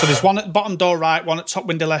 So there's one at the bottom door right, one at top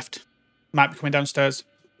window left. Might be coming downstairs.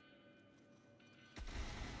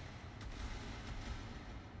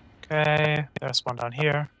 Okay, there's one down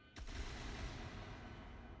here.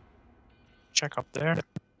 Check up there.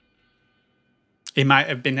 He might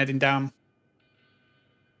have been heading down.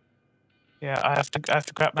 Yeah, I have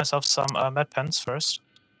to grab myself some med pens first.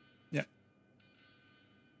 Yeah.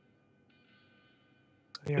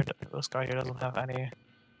 Here, this guy here doesn't have any.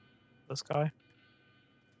 This guy.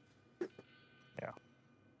 Yeah.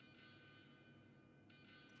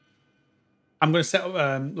 I'm going to set up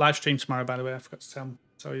live stream tomorrow, by the way. I forgot to tell him.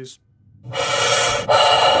 So he's...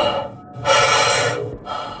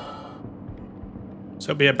 So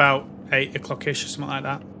it'll be about 8 o'clock-ish or something like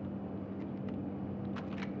that.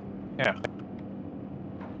 Yeah.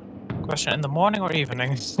 Question, in the morning or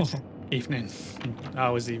evening? Evening.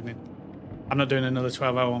 Always evening. I'm not doing another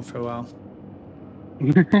 12-hour one for a while.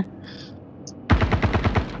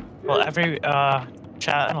 Well, every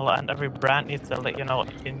channel and every brand needs a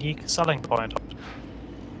unique selling point.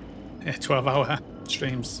 Yeah, 12-hour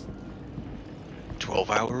streams.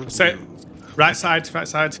 12-hour. So, right side, left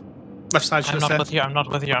side, should I say? I'm not with you. I'm not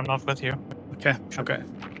with you. I'm not with you. Okay,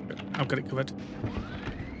 I've got it covered.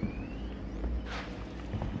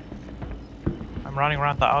 I'm running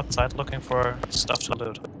around the outside looking for stuff to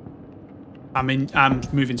loot. I'm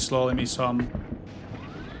moving slowly, so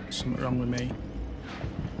something wrong with me.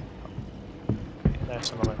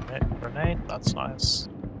 There's another grenade. That's nice.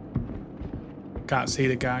 Can't see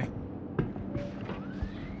the guy.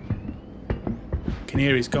 Can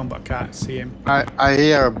hear he's gone, but can't see him. I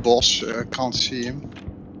hear a boss. Can't see him.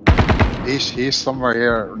 He's somewhere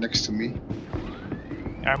here next to me.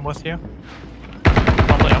 I'm with you.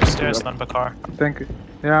 Probably upstairs then, Bakar. Thank you.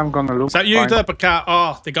 Yeah, I'm gonna look. Is that you Fine. there, Bakar?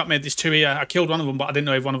 Oh, they got me. There's 2 here. I killed one of them, but I didn't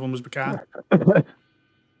know if one of them was Bakar.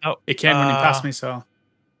 Oh, He came running past me, so...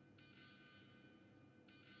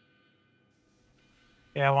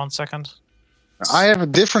 Yeah, 1 second. I have a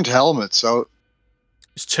different helmet, so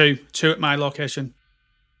It's two at my location.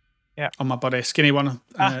 Yeah. On my body. Skinny one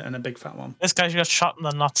and a big fat one. This guy got shot in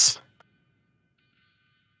the nuts.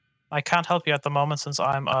 I can't help you at the moment since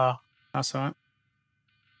I'm That's alright.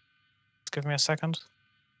 Just give me a second.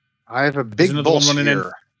 I have a big another one boss running in.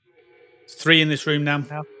 here. 3 in this room now.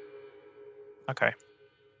 Yeah. Okay.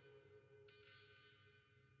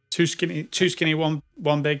 Two skinny, one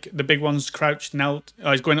big. The big one's crouched, knelt.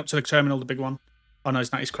 Oh, he's going up to the terminal, the big one. Oh no,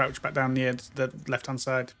 he's not. He's crouched back down near the left-hand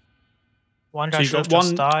side. One So guy you've should have got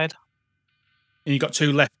just died. And you got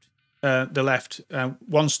 2 left. The left.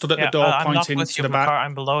 One stood at Yeah, the door I'm not pointing with to you, the back. Bakar.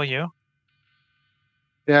 I'm below you.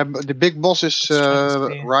 Yeah, but the big boss is Let's try to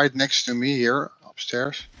see. right next to me here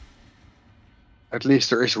upstairs. At least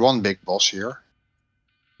there is one big boss here.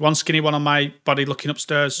 One skinny one on my body looking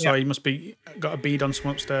upstairs, so Yeah. he must be got a bead on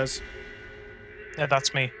someone upstairs. Yeah,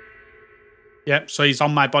 that's me. Yep, so he's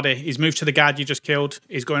on my body. He's moved to the guard you just killed.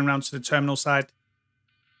 He's going around to the terminal side.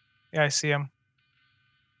 Yeah, I see him.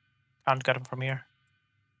 Can't get him from here.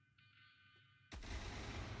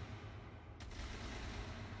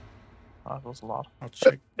 Oh, that was a lot. I'll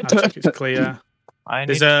check it's clear. I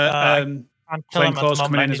There's need, a can't kill him at the plainclothes moment.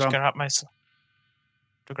 coming I in need as to well.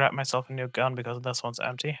 grab myself a new gun because this one's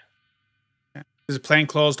empty. Yeah. There's a plane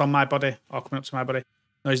closed on my body, or coming up to my body.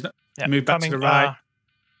 No, he's not. Yeah, Move back to the right.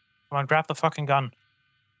 Come on, grab the fucking gun.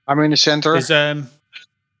 I'm in the center. There's a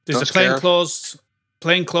Don't plane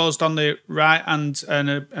scare. closed on the right and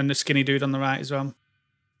a skinny dude on the right as well.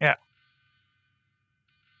 Yeah.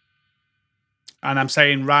 And I'm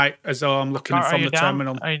saying right as though I'm looking Are from you the down?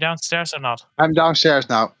 terminal. Are you downstairs or not? I'm downstairs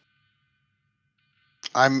now.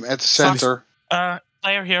 I'm at the center.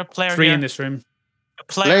 Player here, player 3 here. in this room.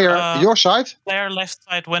 Player, your side? Player left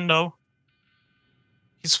side window.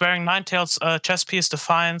 He's wearing Ninetales chest piece,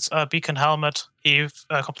 Defiance, beacon helmet. He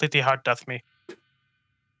completely hard death me.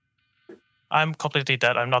 I'm completely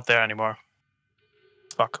dead. I'm not there anymore.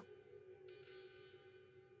 Fuck.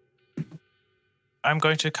 I'm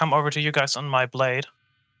going to come over to you guys on my blade.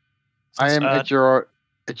 I am at your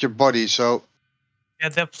body, so Yeah,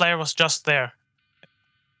 the player was just there.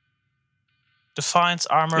 Defiance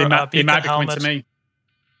armor, He might beacon be coming helmet. to me.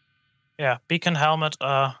 Yeah, beacon helmet,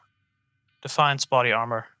 Defiance body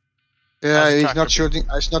armor. yeah, How's the he's tractor not shooting.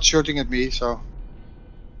 He's not shooting at me, so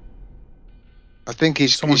I think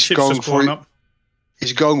he's Someone's ship's going just for blown up.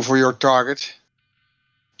 he's going for your target.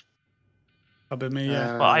 Probably me,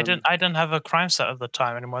 yeah. Well, I didn't have a crime set at the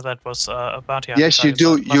time anymore. That was a bounty. Yes, hunter, you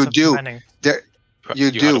so do. it must You have been do. Meninx. There, you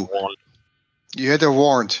had a do. warrant. You had a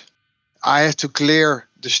warrant. I have to clear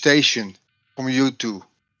the station from you two.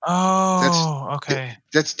 Oh, okay.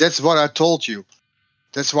 That's what I told you.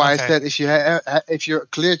 That's why Okay. I said if you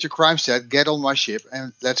cleared your crime set, get on my ship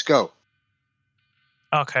and let's go.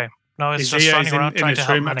 Okay. No, it's He's just here, running he's around in trying to this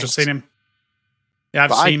help room. I've just Meninx. seen him. Yeah, I've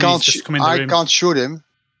But seen him. He's just come in the I room. can't shoot him.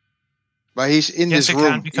 But he's in Yes, this you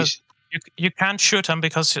room. can because you can't shoot him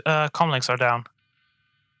because comlinks are down.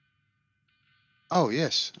 Oh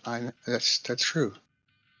yes, that's true.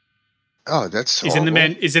 Oh, that's He's in the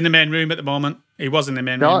horrible. He's in the main room at the moment. He was in the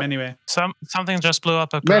main No. room anyway. Something just blew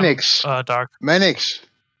up a Meninx. dark. Meninx.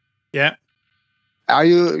 Yeah. Are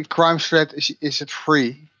you crime threat? Is it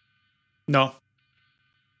free? No.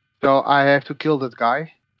 So I have to kill that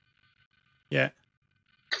guy. Yeah.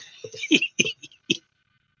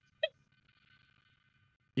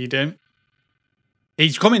 You do.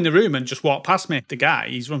 He's come in the room and just walked past me. The guy,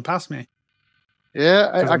 he's run past me. Yeah,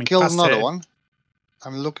 I killed past another it. one.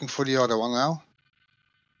 I'm looking for the other one now.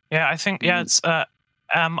 Yeah, I think it's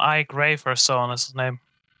M.I. Grave or so on is his name.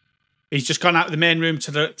 He's just gone out of the main room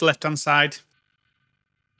to the left-hand side.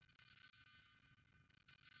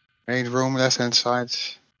 Main room, left-hand side.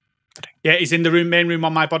 Yeah, he's in the main room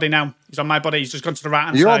on my body now. He's on my body. He's just gone to the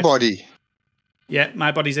right-hand side. Your body? Yeah,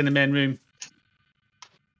 my body's in the main room.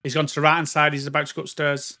 He's gone to the right-hand side. He's about to go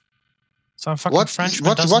upstairs. Some fucking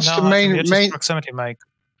Frenchman doesn't what's know the how to main mute his proximity mic.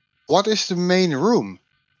 What is the main room?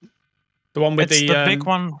 The one with It's the big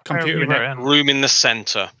one computer we in were it. in. Room in the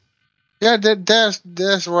center. Yeah,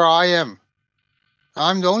 there's where I am.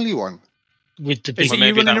 I'm the only one. With the Is big it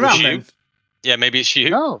you running around you. then? Yeah, maybe it's you.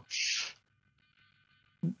 No,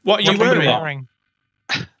 What are you What are you wearing?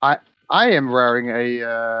 wearing? I am wearing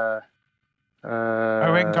a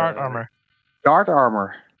I'm wearing guard armor. guard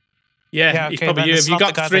armor. Yeah, Yeah, he's okay, probably then you. it's Have you not the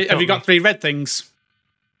got guy that three? Have you killed got me. 3 red things?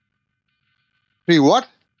 See what?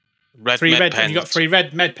 Red 3 med red. pens. Have you got 3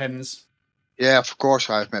 red med pens? Yeah, of course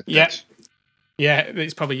I have met Yeah. pens. Yeah,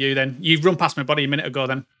 it's probably you then. You've run past my body a minute ago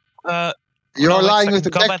then. You're No, wait a lying second. with the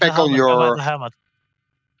Go by backpack helmet, on go by your. the helmet.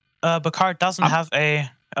 Bacard doesn't have a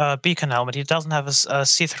beacon helmet. He doesn't have a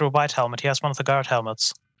see-through white helmet. He has one of the guard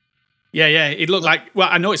helmets. Yeah, yeah. It looked like. Well,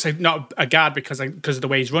 I know it's not a guard because of the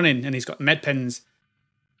way he's running, and he's got med pens.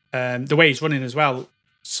 The way he's running as well.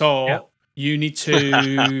 So Yeah. you need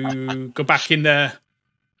to go back in the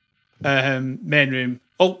main room.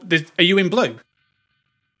 Oh, are you in blue?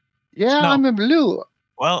 Yeah, No. I'm in blue.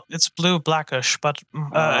 Well, it's blue blackish, but if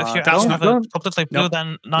you that's don't not- have a completely blue, No.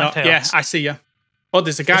 then No, Ninetales. yeah, I see you. Oh,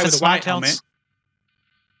 there's a guy If with a it's white Ninetales- helmet.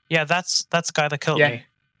 Yeah, that's the guy that killed Yeah. me.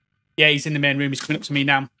 Yeah, he's in the main room. He's coming up to me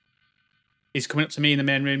now. He's coming up to me in the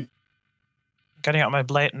main room. Getting out my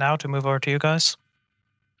blade now to move over to you guys.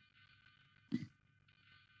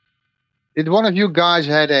 Did one of you guys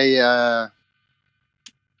had a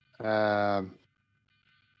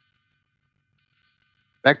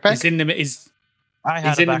backpack? He's in the he's I had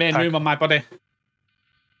he's a in the main backpack. room on my body.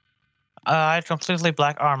 I had completely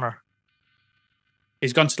black armor.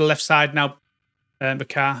 He's gone to the left side now. The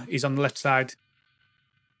car. He's on the left side.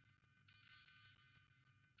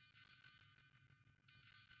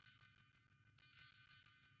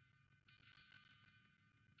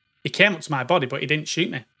 He came up to my body, but he didn't shoot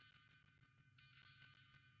me.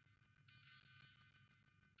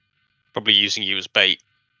 Probably using you as bait.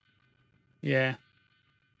 Yeah.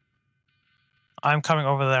 I'm coming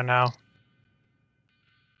over there now.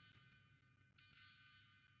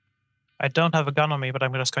 I don't have a gun on me, but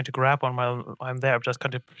I'm just going to grab one while I'm there. I'm just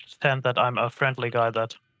going to pretend that I'm a friendly guy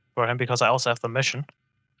for him because I also have the mission.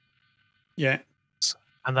 Yeah.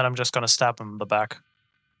 And then I'm just going to stab him in the back.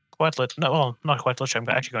 No, well, not quite literally.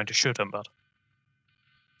 I'm actually going to shoot him, but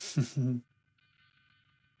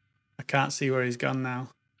I can't see where he's gone now.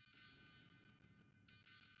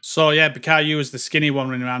 So yeah, Bakar, you was the skinny one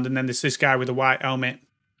running around, and then there's this guy with a white helmet.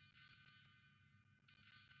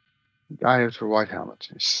 I have the white helmet.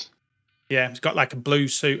 Yes. Yeah, he's got like a blue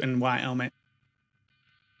suit and white helmet.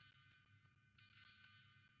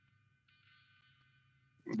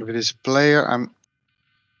 If it is a player, I'm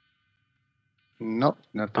not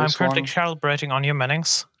I'm this currently one. calibrating on you,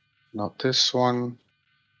 Meninx. Not this one.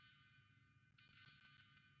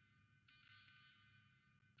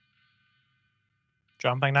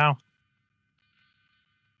 Jumping now.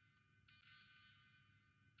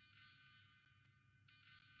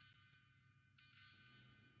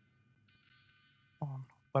 On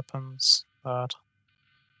weapons, but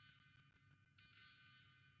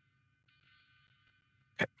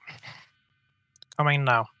okay. Coming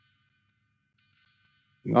now.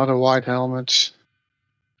 Not a white helmet.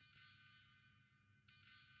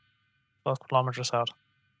 12 kilometers out.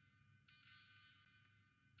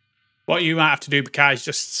 What you might have to do, Bakar, is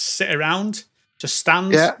just sit around, just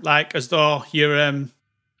stand, Yeah. like as though you're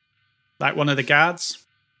like one of the guards,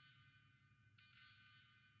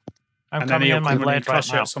 I'm and then coming he'll in my come running blade right across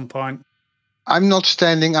you now. at some point. I'm not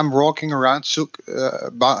standing. I'm walking around, hunting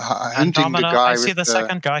the Andromeda, guy I see with the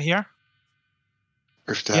second guy here.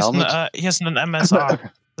 with the He's helmet. he's in an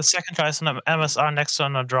MSR. The second guy is in an MSR next to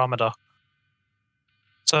an Andromeda.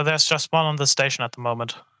 So there's just one on the station at the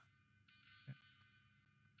moment.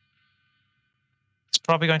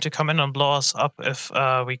 probably going to come in and blow us up if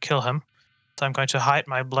we kill him. So I'm going to hide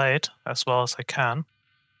my blade as well as I can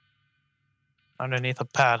underneath a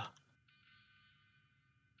pad.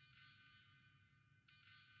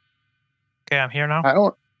 Okay, I'm here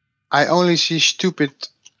now. I only see stupid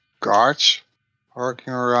guards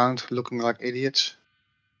walking around looking like idiots.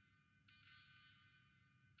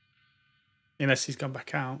 Unless he's gone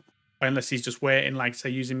back out. Or unless he's just waiting, like, say,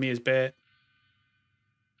 using me as bait.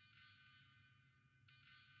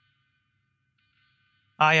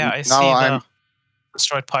 Ah, yeah, I see the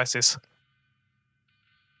destroyed Pisces.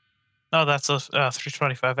 No, that's a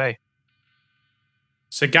 325A.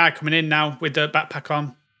 So, guy coming in now with the backpack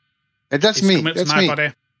on. That's He's me. coming up That's to my me. body.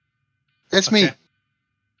 That's me.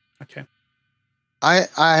 Okay. I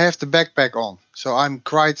have the backpack on, so I'm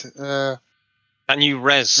quite. Can you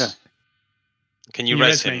res? Yeah. Can you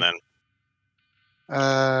res him me? then?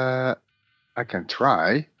 I can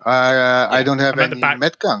try. I don't have I'm at the any back.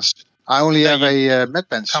 med guns. I only have a med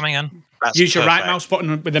pens. Coming in. That's Use your right perfect. mouse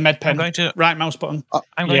button with the med pen. I'm going to- Right mouse button.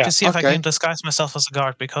 I'm going Yeah, to see if I okay. can disguise myself as a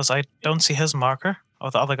guard because I don't see his marker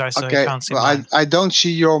or the other guy, so Okay, he can't see well, mine. I don't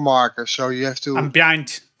see your marker, so you have to I'm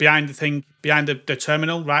behind the thing, behind the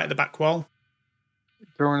terminal, right at the back wall.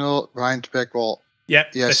 terminal behind the back wall.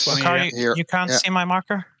 Yep, Yes. this one Kareah, here. Here, you can't yeah. see my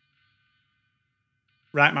marker?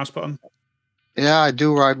 Right mouse button. Yeah, I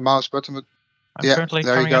do right mouse button, but I'm Yeah, currently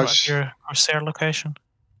there he coming out goes. at your Corsair location.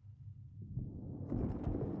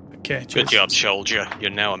 Okay, Good cheers. job, soldier.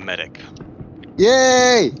 You're now a medic.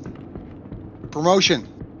 yay! Promotion.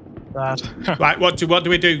 That. Right, what do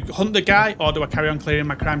we do? Hunt the guy, or do I carry on clearing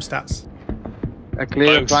my crime stats? A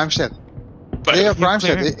clear Both. crime set. But Clear crime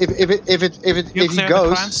clear- set. If You he clear goes,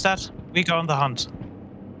 the crime stat, we go on the hunt.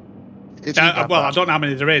 if he, Well, I don't know how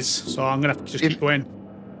many there is, so I'm gonna have to just If- keep going.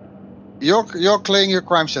 you're clearing your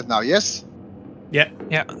crime set now, yes? Yeah.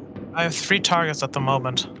 Yeah, I have 3 targets at the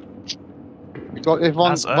moment. Because if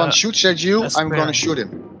one As a- one shoots at you, as I'm gonna clearing. shoot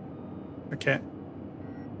him. Okay.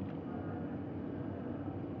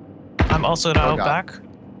 I'm also now Oh, God. back.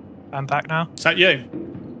 I'm back now. Is that you?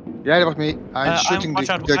 Yeah, that was me. I'm shooting watch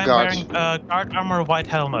the out, I'm guards. wearing guard armor, white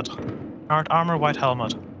helmet. Guard armor, white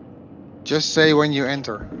helmet. Just say when you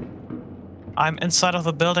enter. I'm inside of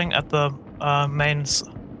the building at the main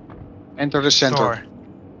Enter the center. door.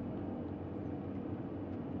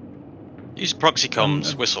 use proxy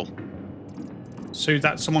comms. Whistle. So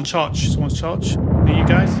that someone's charged. Someone's charged. Are you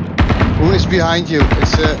guys? Who is behind you?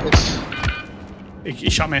 It's He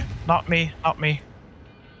shot me. Not me, not me.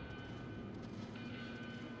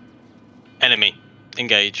 Enemy.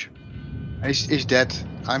 Engage. he's dead.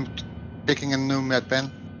 I'm picking a new med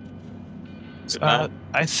pen. Good man.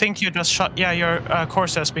 I think you just shot. Yeah, your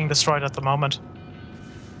Corsair is being destroyed at the moment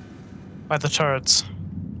by the turrets.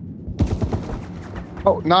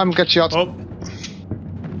 Oh, now I'm get shot. Oh,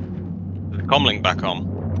 The comlink back on.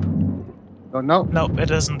 Oh no, No, it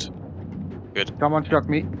isn't. Good. someone shot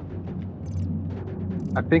me.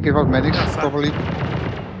 I think it was Meninx, Yeah, fine. probably.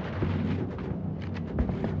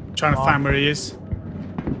 trying to find where he is.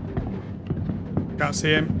 Can't see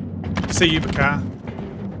him. See you, Bakar.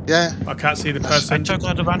 Yeah, I can't see the I person. took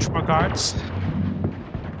out a bunch more guards.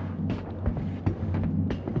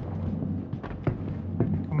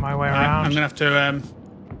 On my way Right, around. I'm gonna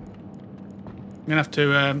have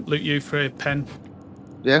to loot you for a pen.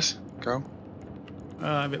 yes, go.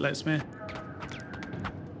 If it lets me.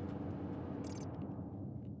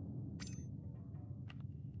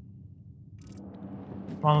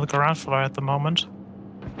 I'm on the ground floor at the moment.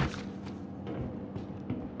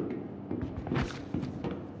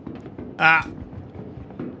 Ah!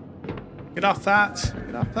 Get off that!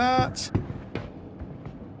 Get off that!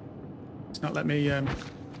 It's not let me.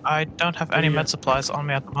 I don't have any Yeah. med supplies on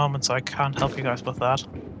me at the moment, so I can't help you guys with that.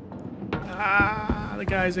 The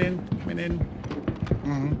guy's in. Coming in.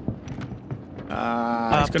 Mm-hmm. He's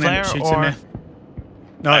gonna end up player shooting or- me.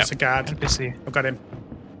 No, it's a guard. NPC. I've got him.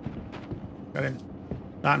 Got him.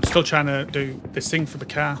 I'm still trying to do this thing for the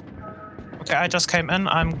car. Okay, I just came in.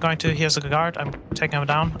 I'm going to. Here's a guard. I'm taking him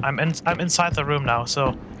down. I'm inside the room now.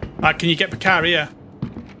 So Can you get the car here?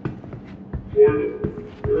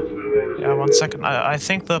 yeah, 1 second. I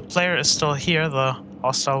think the player is still here. The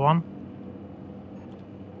hostile one.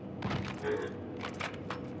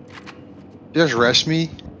 Just rest me.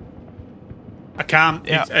 I can't.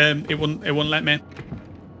 Yeah. It wouldn't let me.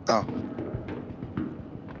 Oh.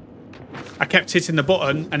 I kept hitting the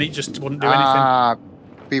button and it just wouldn't do anything. Ah,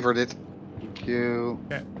 Peeper did. Thank you.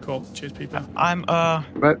 Okay, cool. Cheers, people. I'm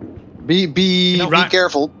But be No, right.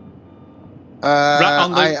 careful. Right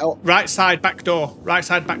on the I- right side back door. Right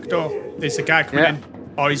side back door. There's a guy coming Yeah. in.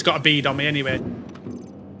 Or he's got a bead on me anyway.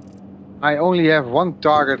 I only have one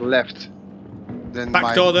target left. Then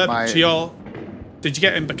Back door there my to your... Did you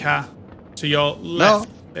get in the car? To your left,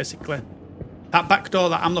 basically. That back door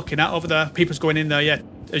that I'm looking at over there. Peeper's going in there, yeah.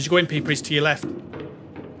 As you go in, Peeper, he's to your left.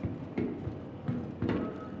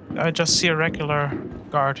 I just see a regular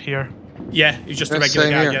guard here. Yeah, he's just a That's regular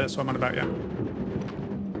same guy. here. Yeah, that's what I'm on about, yeah.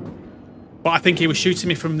 But I think he was shooting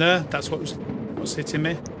me from there. That's what was hitting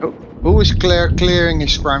me. Oh, who is clearing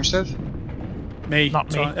his crime stat? Me.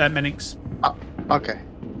 Not me. Meninx. Okay.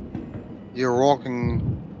 You're walking.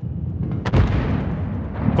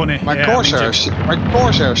 Funny. My yeah, Corsair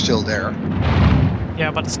is still there.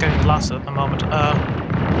 Yeah, but it's getting blasted at the moment.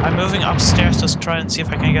 I'm moving upstairs to try and see if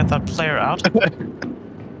I can get that player out.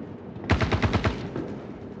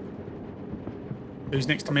 Who's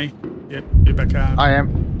next to me? Yep, you're back out. I am.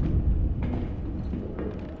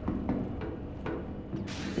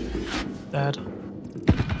 Dead.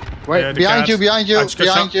 Wait, Yeah, the behind guard. you, behind you, I just got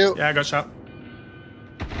behind shot. you. Yeah, I got shot.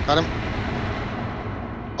 Got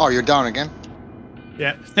him. Oh, you're down again.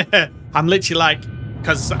 Yeah. I'm literally like,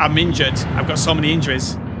 because I'm injured, I've got so many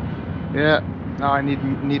injuries. Yeah. Now I need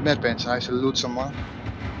medpens. I have to loot someone.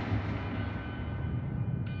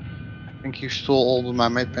 I think you stole all of my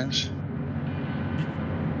medpens.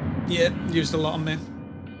 Yeah, used a lot on me.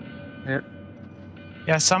 Yeah.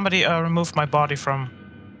 Yeah, somebody removed my body from...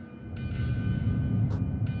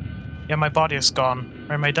 Yeah, my body is gone.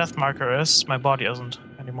 Where my death marker is, my body isn't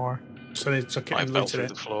anymore. So they took it I and fell looted through it.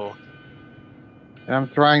 the floor. I'm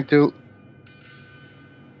trying to.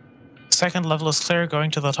 Second level is clear,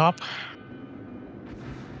 going to the top.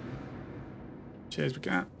 Cheers, we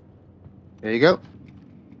got. There you go.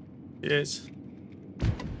 Cheers.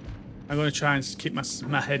 I'm going to try and keep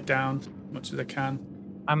my head down as much as I can.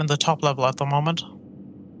 I'm in the top level at the moment.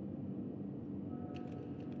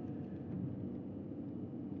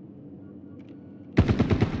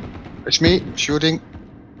 It's me shooting.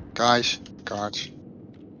 Guys, guards.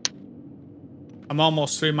 I'm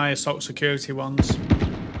almost through my assault security ones.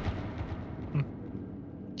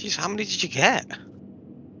 Jeez, how many did you get?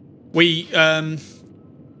 We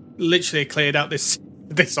literally cleared out this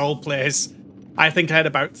old place. I think I had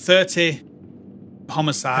about 30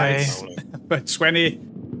 homicides, but 20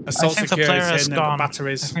 assault I think the player security is and gone.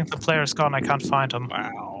 batteries. I think the player is gone. I can't find him.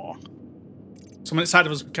 Wow. Someone inside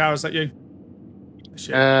of us, Kareah, is that you?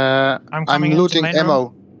 Shit. I'm coming into looting main room.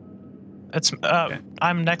 ammo. It's Okay.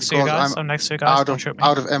 I'm next to you Because guys. I'm next to you guys. Don't shoot me.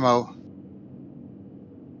 Out of ammo.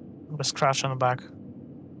 I'm just crash on the back.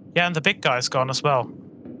 Yeah, and the big guy's gone as well.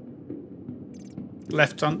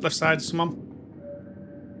 Left side, someone.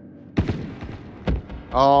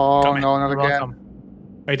 Oh Got me. no, not You're again. welcome.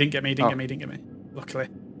 Oh, he didn't get me, he didn't Oh. get me, he didn't get me. Luckily.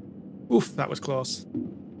 Oof, that was close.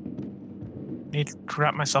 Need to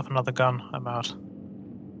grab myself another gun. I'm out.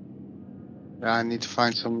 Yeah, I need to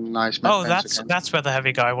find some nice Oh, medpens again. that's where the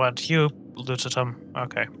heavy guy went. You looted him.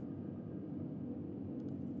 Okay.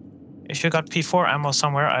 If you got P4 ammo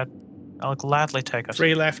somewhere, I'll gladly take it.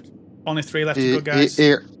 3 left. Only 3 left to go, guys.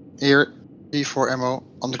 Here, P4 ammo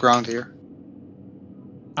on the ground here.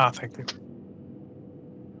 Ah, thank you.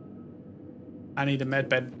 I need a med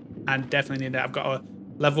bed. And definitely need that. I've got a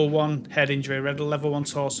level 1 head injury, red level 1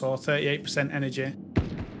 torso, 38% energy.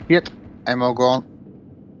 Yep, ammo gone.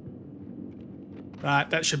 Right,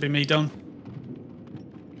 that should be me done.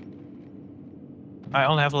 I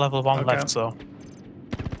only have a level 1 Okay. left, so...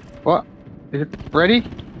 What? Is it ready?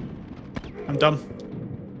 I'm done.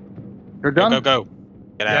 You're done? Go.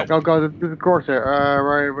 Get out. Go to the Corsair.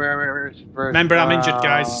 Where is Remember, I'm injured,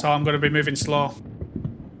 guys, so I'm going to be moving slow.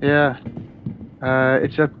 Yeah.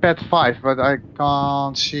 It's at pad 5, but I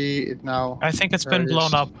can't see it now. I think it's There been it blown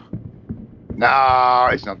is. up. No,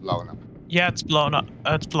 it's not blown up. Yeah, it's blown up.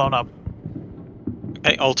 It's blown up.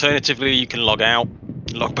 Hey, alternatively, you can log out,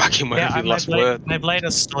 log back in wherever you last were. My blade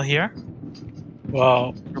is still here.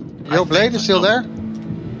 Well, Your blade is still there?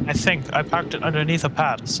 I think I parked it underneath a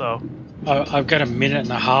pad, so... I've got a minute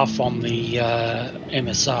and a half on the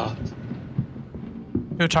MSR.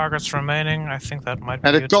 2 targets remaining. I think that might be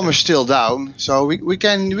And the you com too. is still down, so we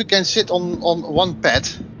can sit on one pad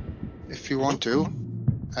if you want to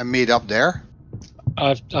and meet up there.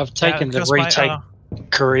 I've taken the because my, retake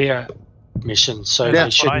Kareah mission, so Yeah, they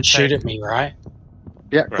that's what I shouldn't shoot take. at me, right?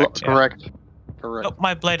 Yeah, Correct, yeah. correct. Oh,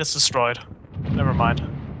 my blade is destroyed. Never mind.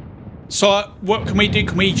 So, what can we do?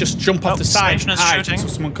 Can we just jump off Oh, the side station and is hide shooting. so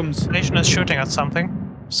someone comes? Station is shooting at something.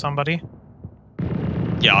 Somebody.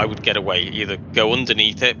 Yeah, I would get away. Either go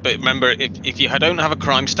underneath it, but remember, if you don't have a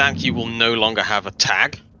crime stack, you will no longer have a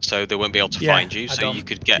tag, so they won't be able to Yeah, find you. I So don't. you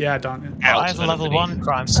could get Yeah, I don't. Well, out I have a and level underneath. 1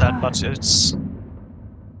 crime set, but it's...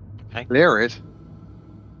 Clear it.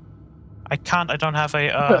 I don't have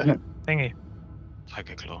a thingy.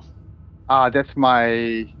 Tiger Claw. Ah, that's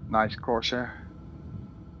my nice Corsair.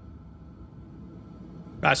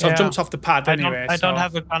 Right, so I've jumped off the pad anyway. I don't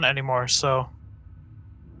have a gun anymore, so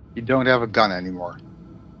You don't have a gun anymore.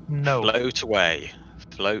 no. Float away.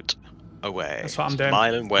 Float away. That's what I'm doing.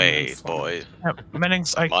 Smile and I'm wave, floating. boys.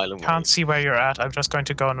 Meninx, I Smile and can't wave. see where you're at. I'm just going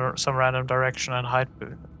to go in some random direction and hide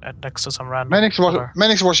next to some random.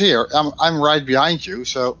 Meninx was here. I'm right behind you,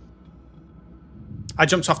 so I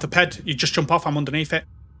jumped off the pad. You just jump off. I'm underneath it.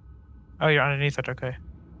 Oh, you're underneath it. Okay.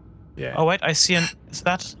 Yeah. Oh wait, I see an. Is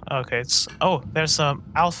that? Okay, it's. Oh, there's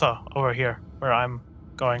Alpha over here where I'm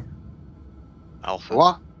going. Alpha.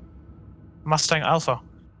 what? Mustang Alpha.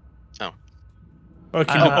 Well, you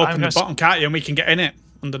can open the bottom, can't you? And we can get in it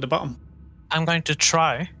under the bottom. I'm going to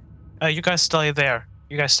try. You guys stay there.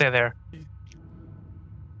 You guys stay there.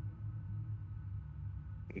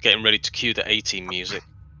 Getting ready to cue the A-Team music.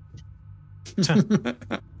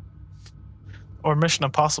 Or Mission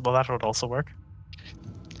Impossible. That would also work.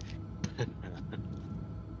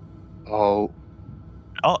 Oh.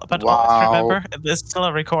 Oh, but Wow. remember, it's still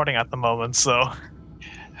a recording at the moment, so.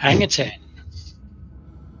 Hang a 10.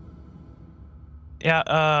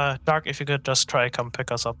 Yeah, Dark, if you could just try to come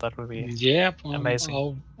pick us up, that would be Yep,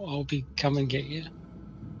 amazing. I'll be come and get you.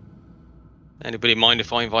 Anybody mind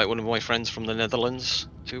if I invite one of my friends from the Netherlands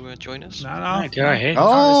to join us? No. Go ahead.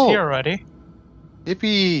 Oh. He's here already.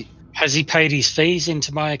 Yippee! Has he paid his fees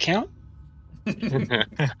into my account?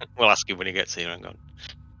 We'll ask him when he gets here. Hang on.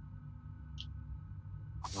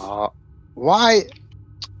 Why?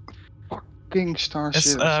 Fucking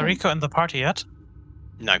Starship. Is Rico in the party yet?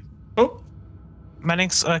 No. Oh,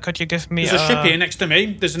 Meninx, could you give me there's a ship here next to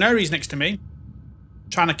me. There's an Ares next to me.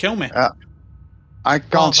 Trying to kill me. I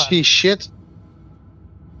can't see shit.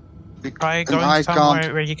 Try going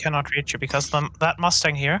somewhere where he cannot reach you, because that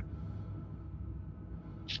Mustang here.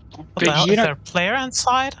 What the hell? Is there a player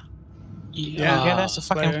inside? Yeah, there's a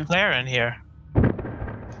fucking player in here.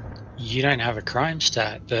 You don't have a crime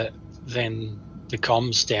stat, but then the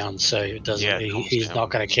comms down, so it doesn't. Yeah, he's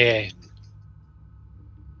not going to care.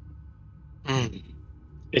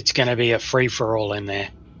 It's going to be a free for all in there.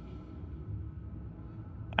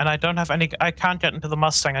 And I don't have any. I can't get into the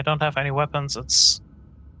Mustang. I don't have any weapons. It's.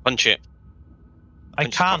 Punch it. I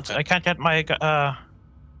can't. I can't get my.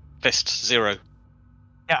 Fist 0.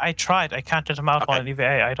 Yeah, I tried. I can't get him out on an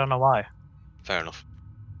EVA. I don't know why. Fair enough.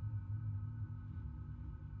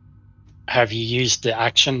 Have you used the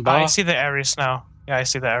action bar? I see the Ares now. Yeah, I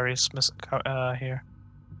see the Ares here.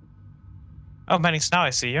 Oh, Meninx, now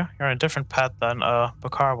I see you. You're on a different pad than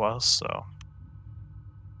Bakar was, so.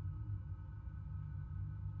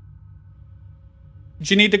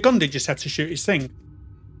 Do you need a gun, did you say, to shoot his thing?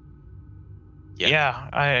 Yeah,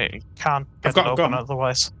 I can't I've get got it a open gun.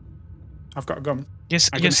 otherwise. I've got a gun. You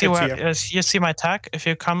see where you see my tag? If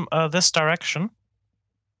you come this direction,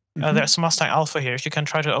 there's Mustang Alpha here. If you can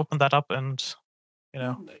try to open that up and, you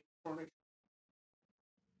know.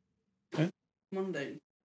 Monday.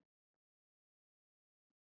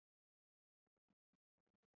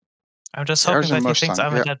 I'm just hoping There's a that he thinks Mustang,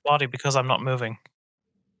 I'm a dead body because I'm not moving.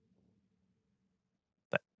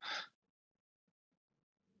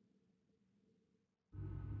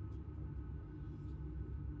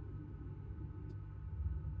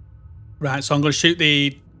 Right, so I'm going to shoot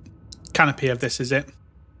the canopy of this, is it?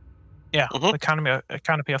 Yeah, the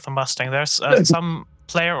canopy of the Mustang. There's some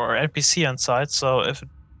player or NPC inside, so if it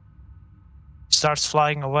starts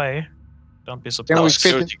flying away, don't be surprised.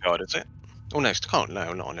 Security guard, is it? Oh no,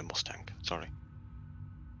 no, not on a Mustang. Sorry.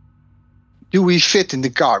 Do we fit in the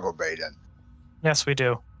cargo bay then? Yes, we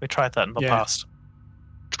do. We tried that in the past.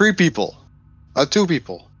 3 people. 2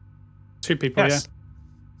 people. 2 people, yes.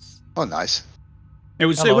 Yeah. Oh, nice. It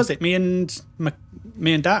was. Was it me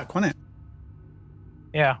and Dark, wasn't it?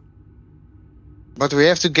 Yeah. But we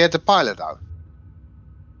have to get the pilot out.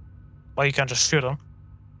 Well, you can just shoot him.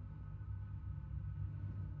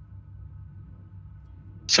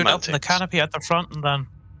 Shoot open the canopy at the front and then.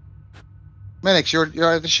 Meninx,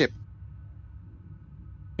 you're at the ship.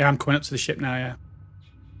 Yeah, I'm coming up to the ship now. Yeah.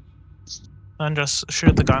 And just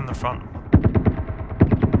shoot the guy in the front.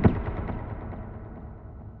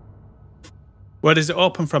 Where does it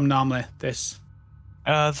open from normally? This.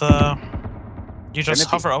 You just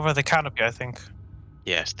hover over the canopy, I think.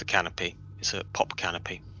 Yes, the canopy. It's a pop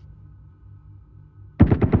canopy.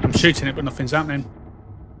 I'm shooting it, but nothing's happening.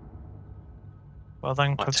 Well,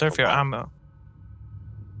 then conserve your ammo.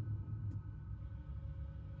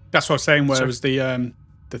 That's what I was saying. Where was the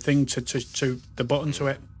thing to the button to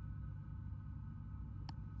it?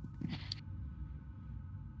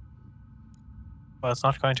 Well, it's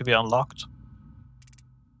not going to be unlocked.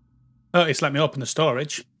 Oh, it's let me open the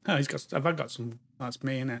storage. Oh, he's got. Have I got some? That's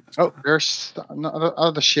me, innit? That's Oh, fine. there's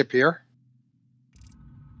another ship here.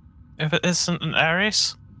 If it isn't an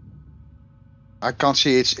Ares, I can't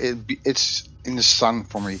see it's in the sun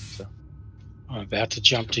for me. So. I'm about to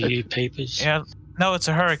jump to you, Peepers. yeah. No, it's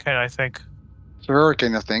a hurricane, I think. It's a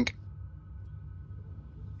hurricane, I think.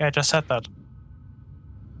 Yeah, I just said that.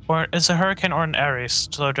 Or it's a hurricane or an Ares,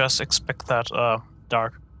 so just expect that,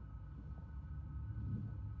 Dark.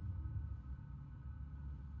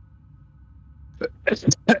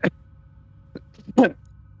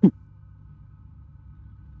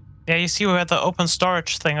 Yeah, you see where the open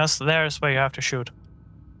storage thing is? There's where you have to shoot.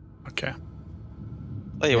 Okay.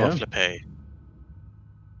 There you are, Flippy.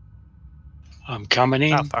 I'm coming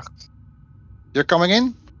in. Oh, fuck. You're coming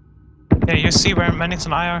in? Yeah, you see where Meninx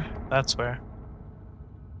and I are? That's where.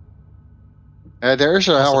 There is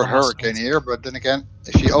a Also the hurricane Mustangs. here, but then again,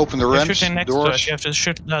 if you open the You're ramps shooting next to doors, it. You have to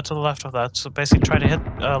shoot to the left of that. So basically try to hit,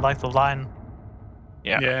 like, the line.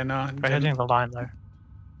 Yeah, Yeah, no, try hitting the line there.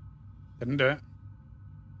 didn't do it.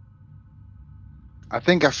 I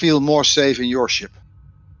think I feel more safe in your ship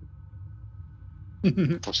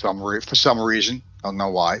for some reason. I don't know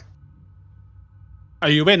why. Are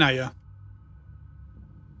you in? Are you?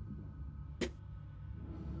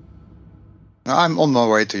 I'm on my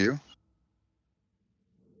way to you.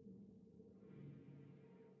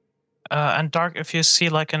 And Dark, if you see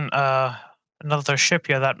like an another ship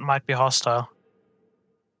here, that might be hostile.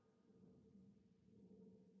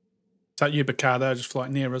 Is that you, car there, just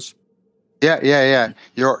floating near us? Yeah.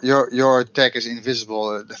 Your attack is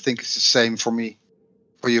invisible. I think it's the same for me,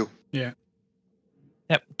 for you. Yeah.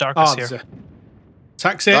 Yep, Dark Oh, is there's here. a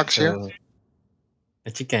taxi. Ducks here. So,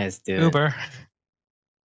 what you guys do? Uber.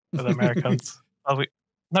 With Americans.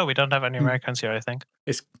 Well, we don't have any Americans here, I think.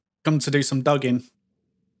 It's come to do some dogging.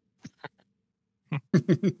 How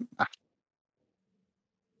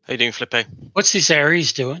you doing, Flippy? What's this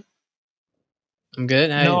Ares doing? I'm good.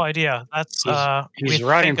 No idea. That's He's we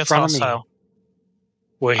right think in it's front of me. hostile.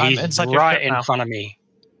 Well, I'm he's inside your right ship in now. front of me.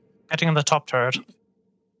 Getting in the top turret.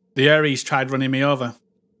 The Ares tried running me over.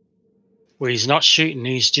 Well, he's not shooting.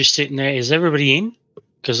 He's just sitting there. Is everybody in?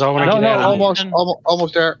 Because I want to No, get out.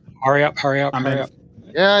 almost there. Hurry up! Hurry up! I'm Hurry in. up!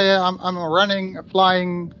 Yeah. I'm running,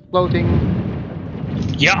 flying, floating.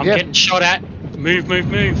 Yeah, I'm Yes. getting shot at. Move!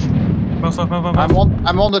 Move.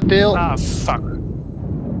 I'm on the tail. Ah, fuck.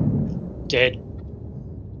 Dead.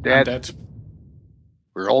 I'm Dead. dead.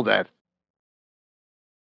 We're all dead.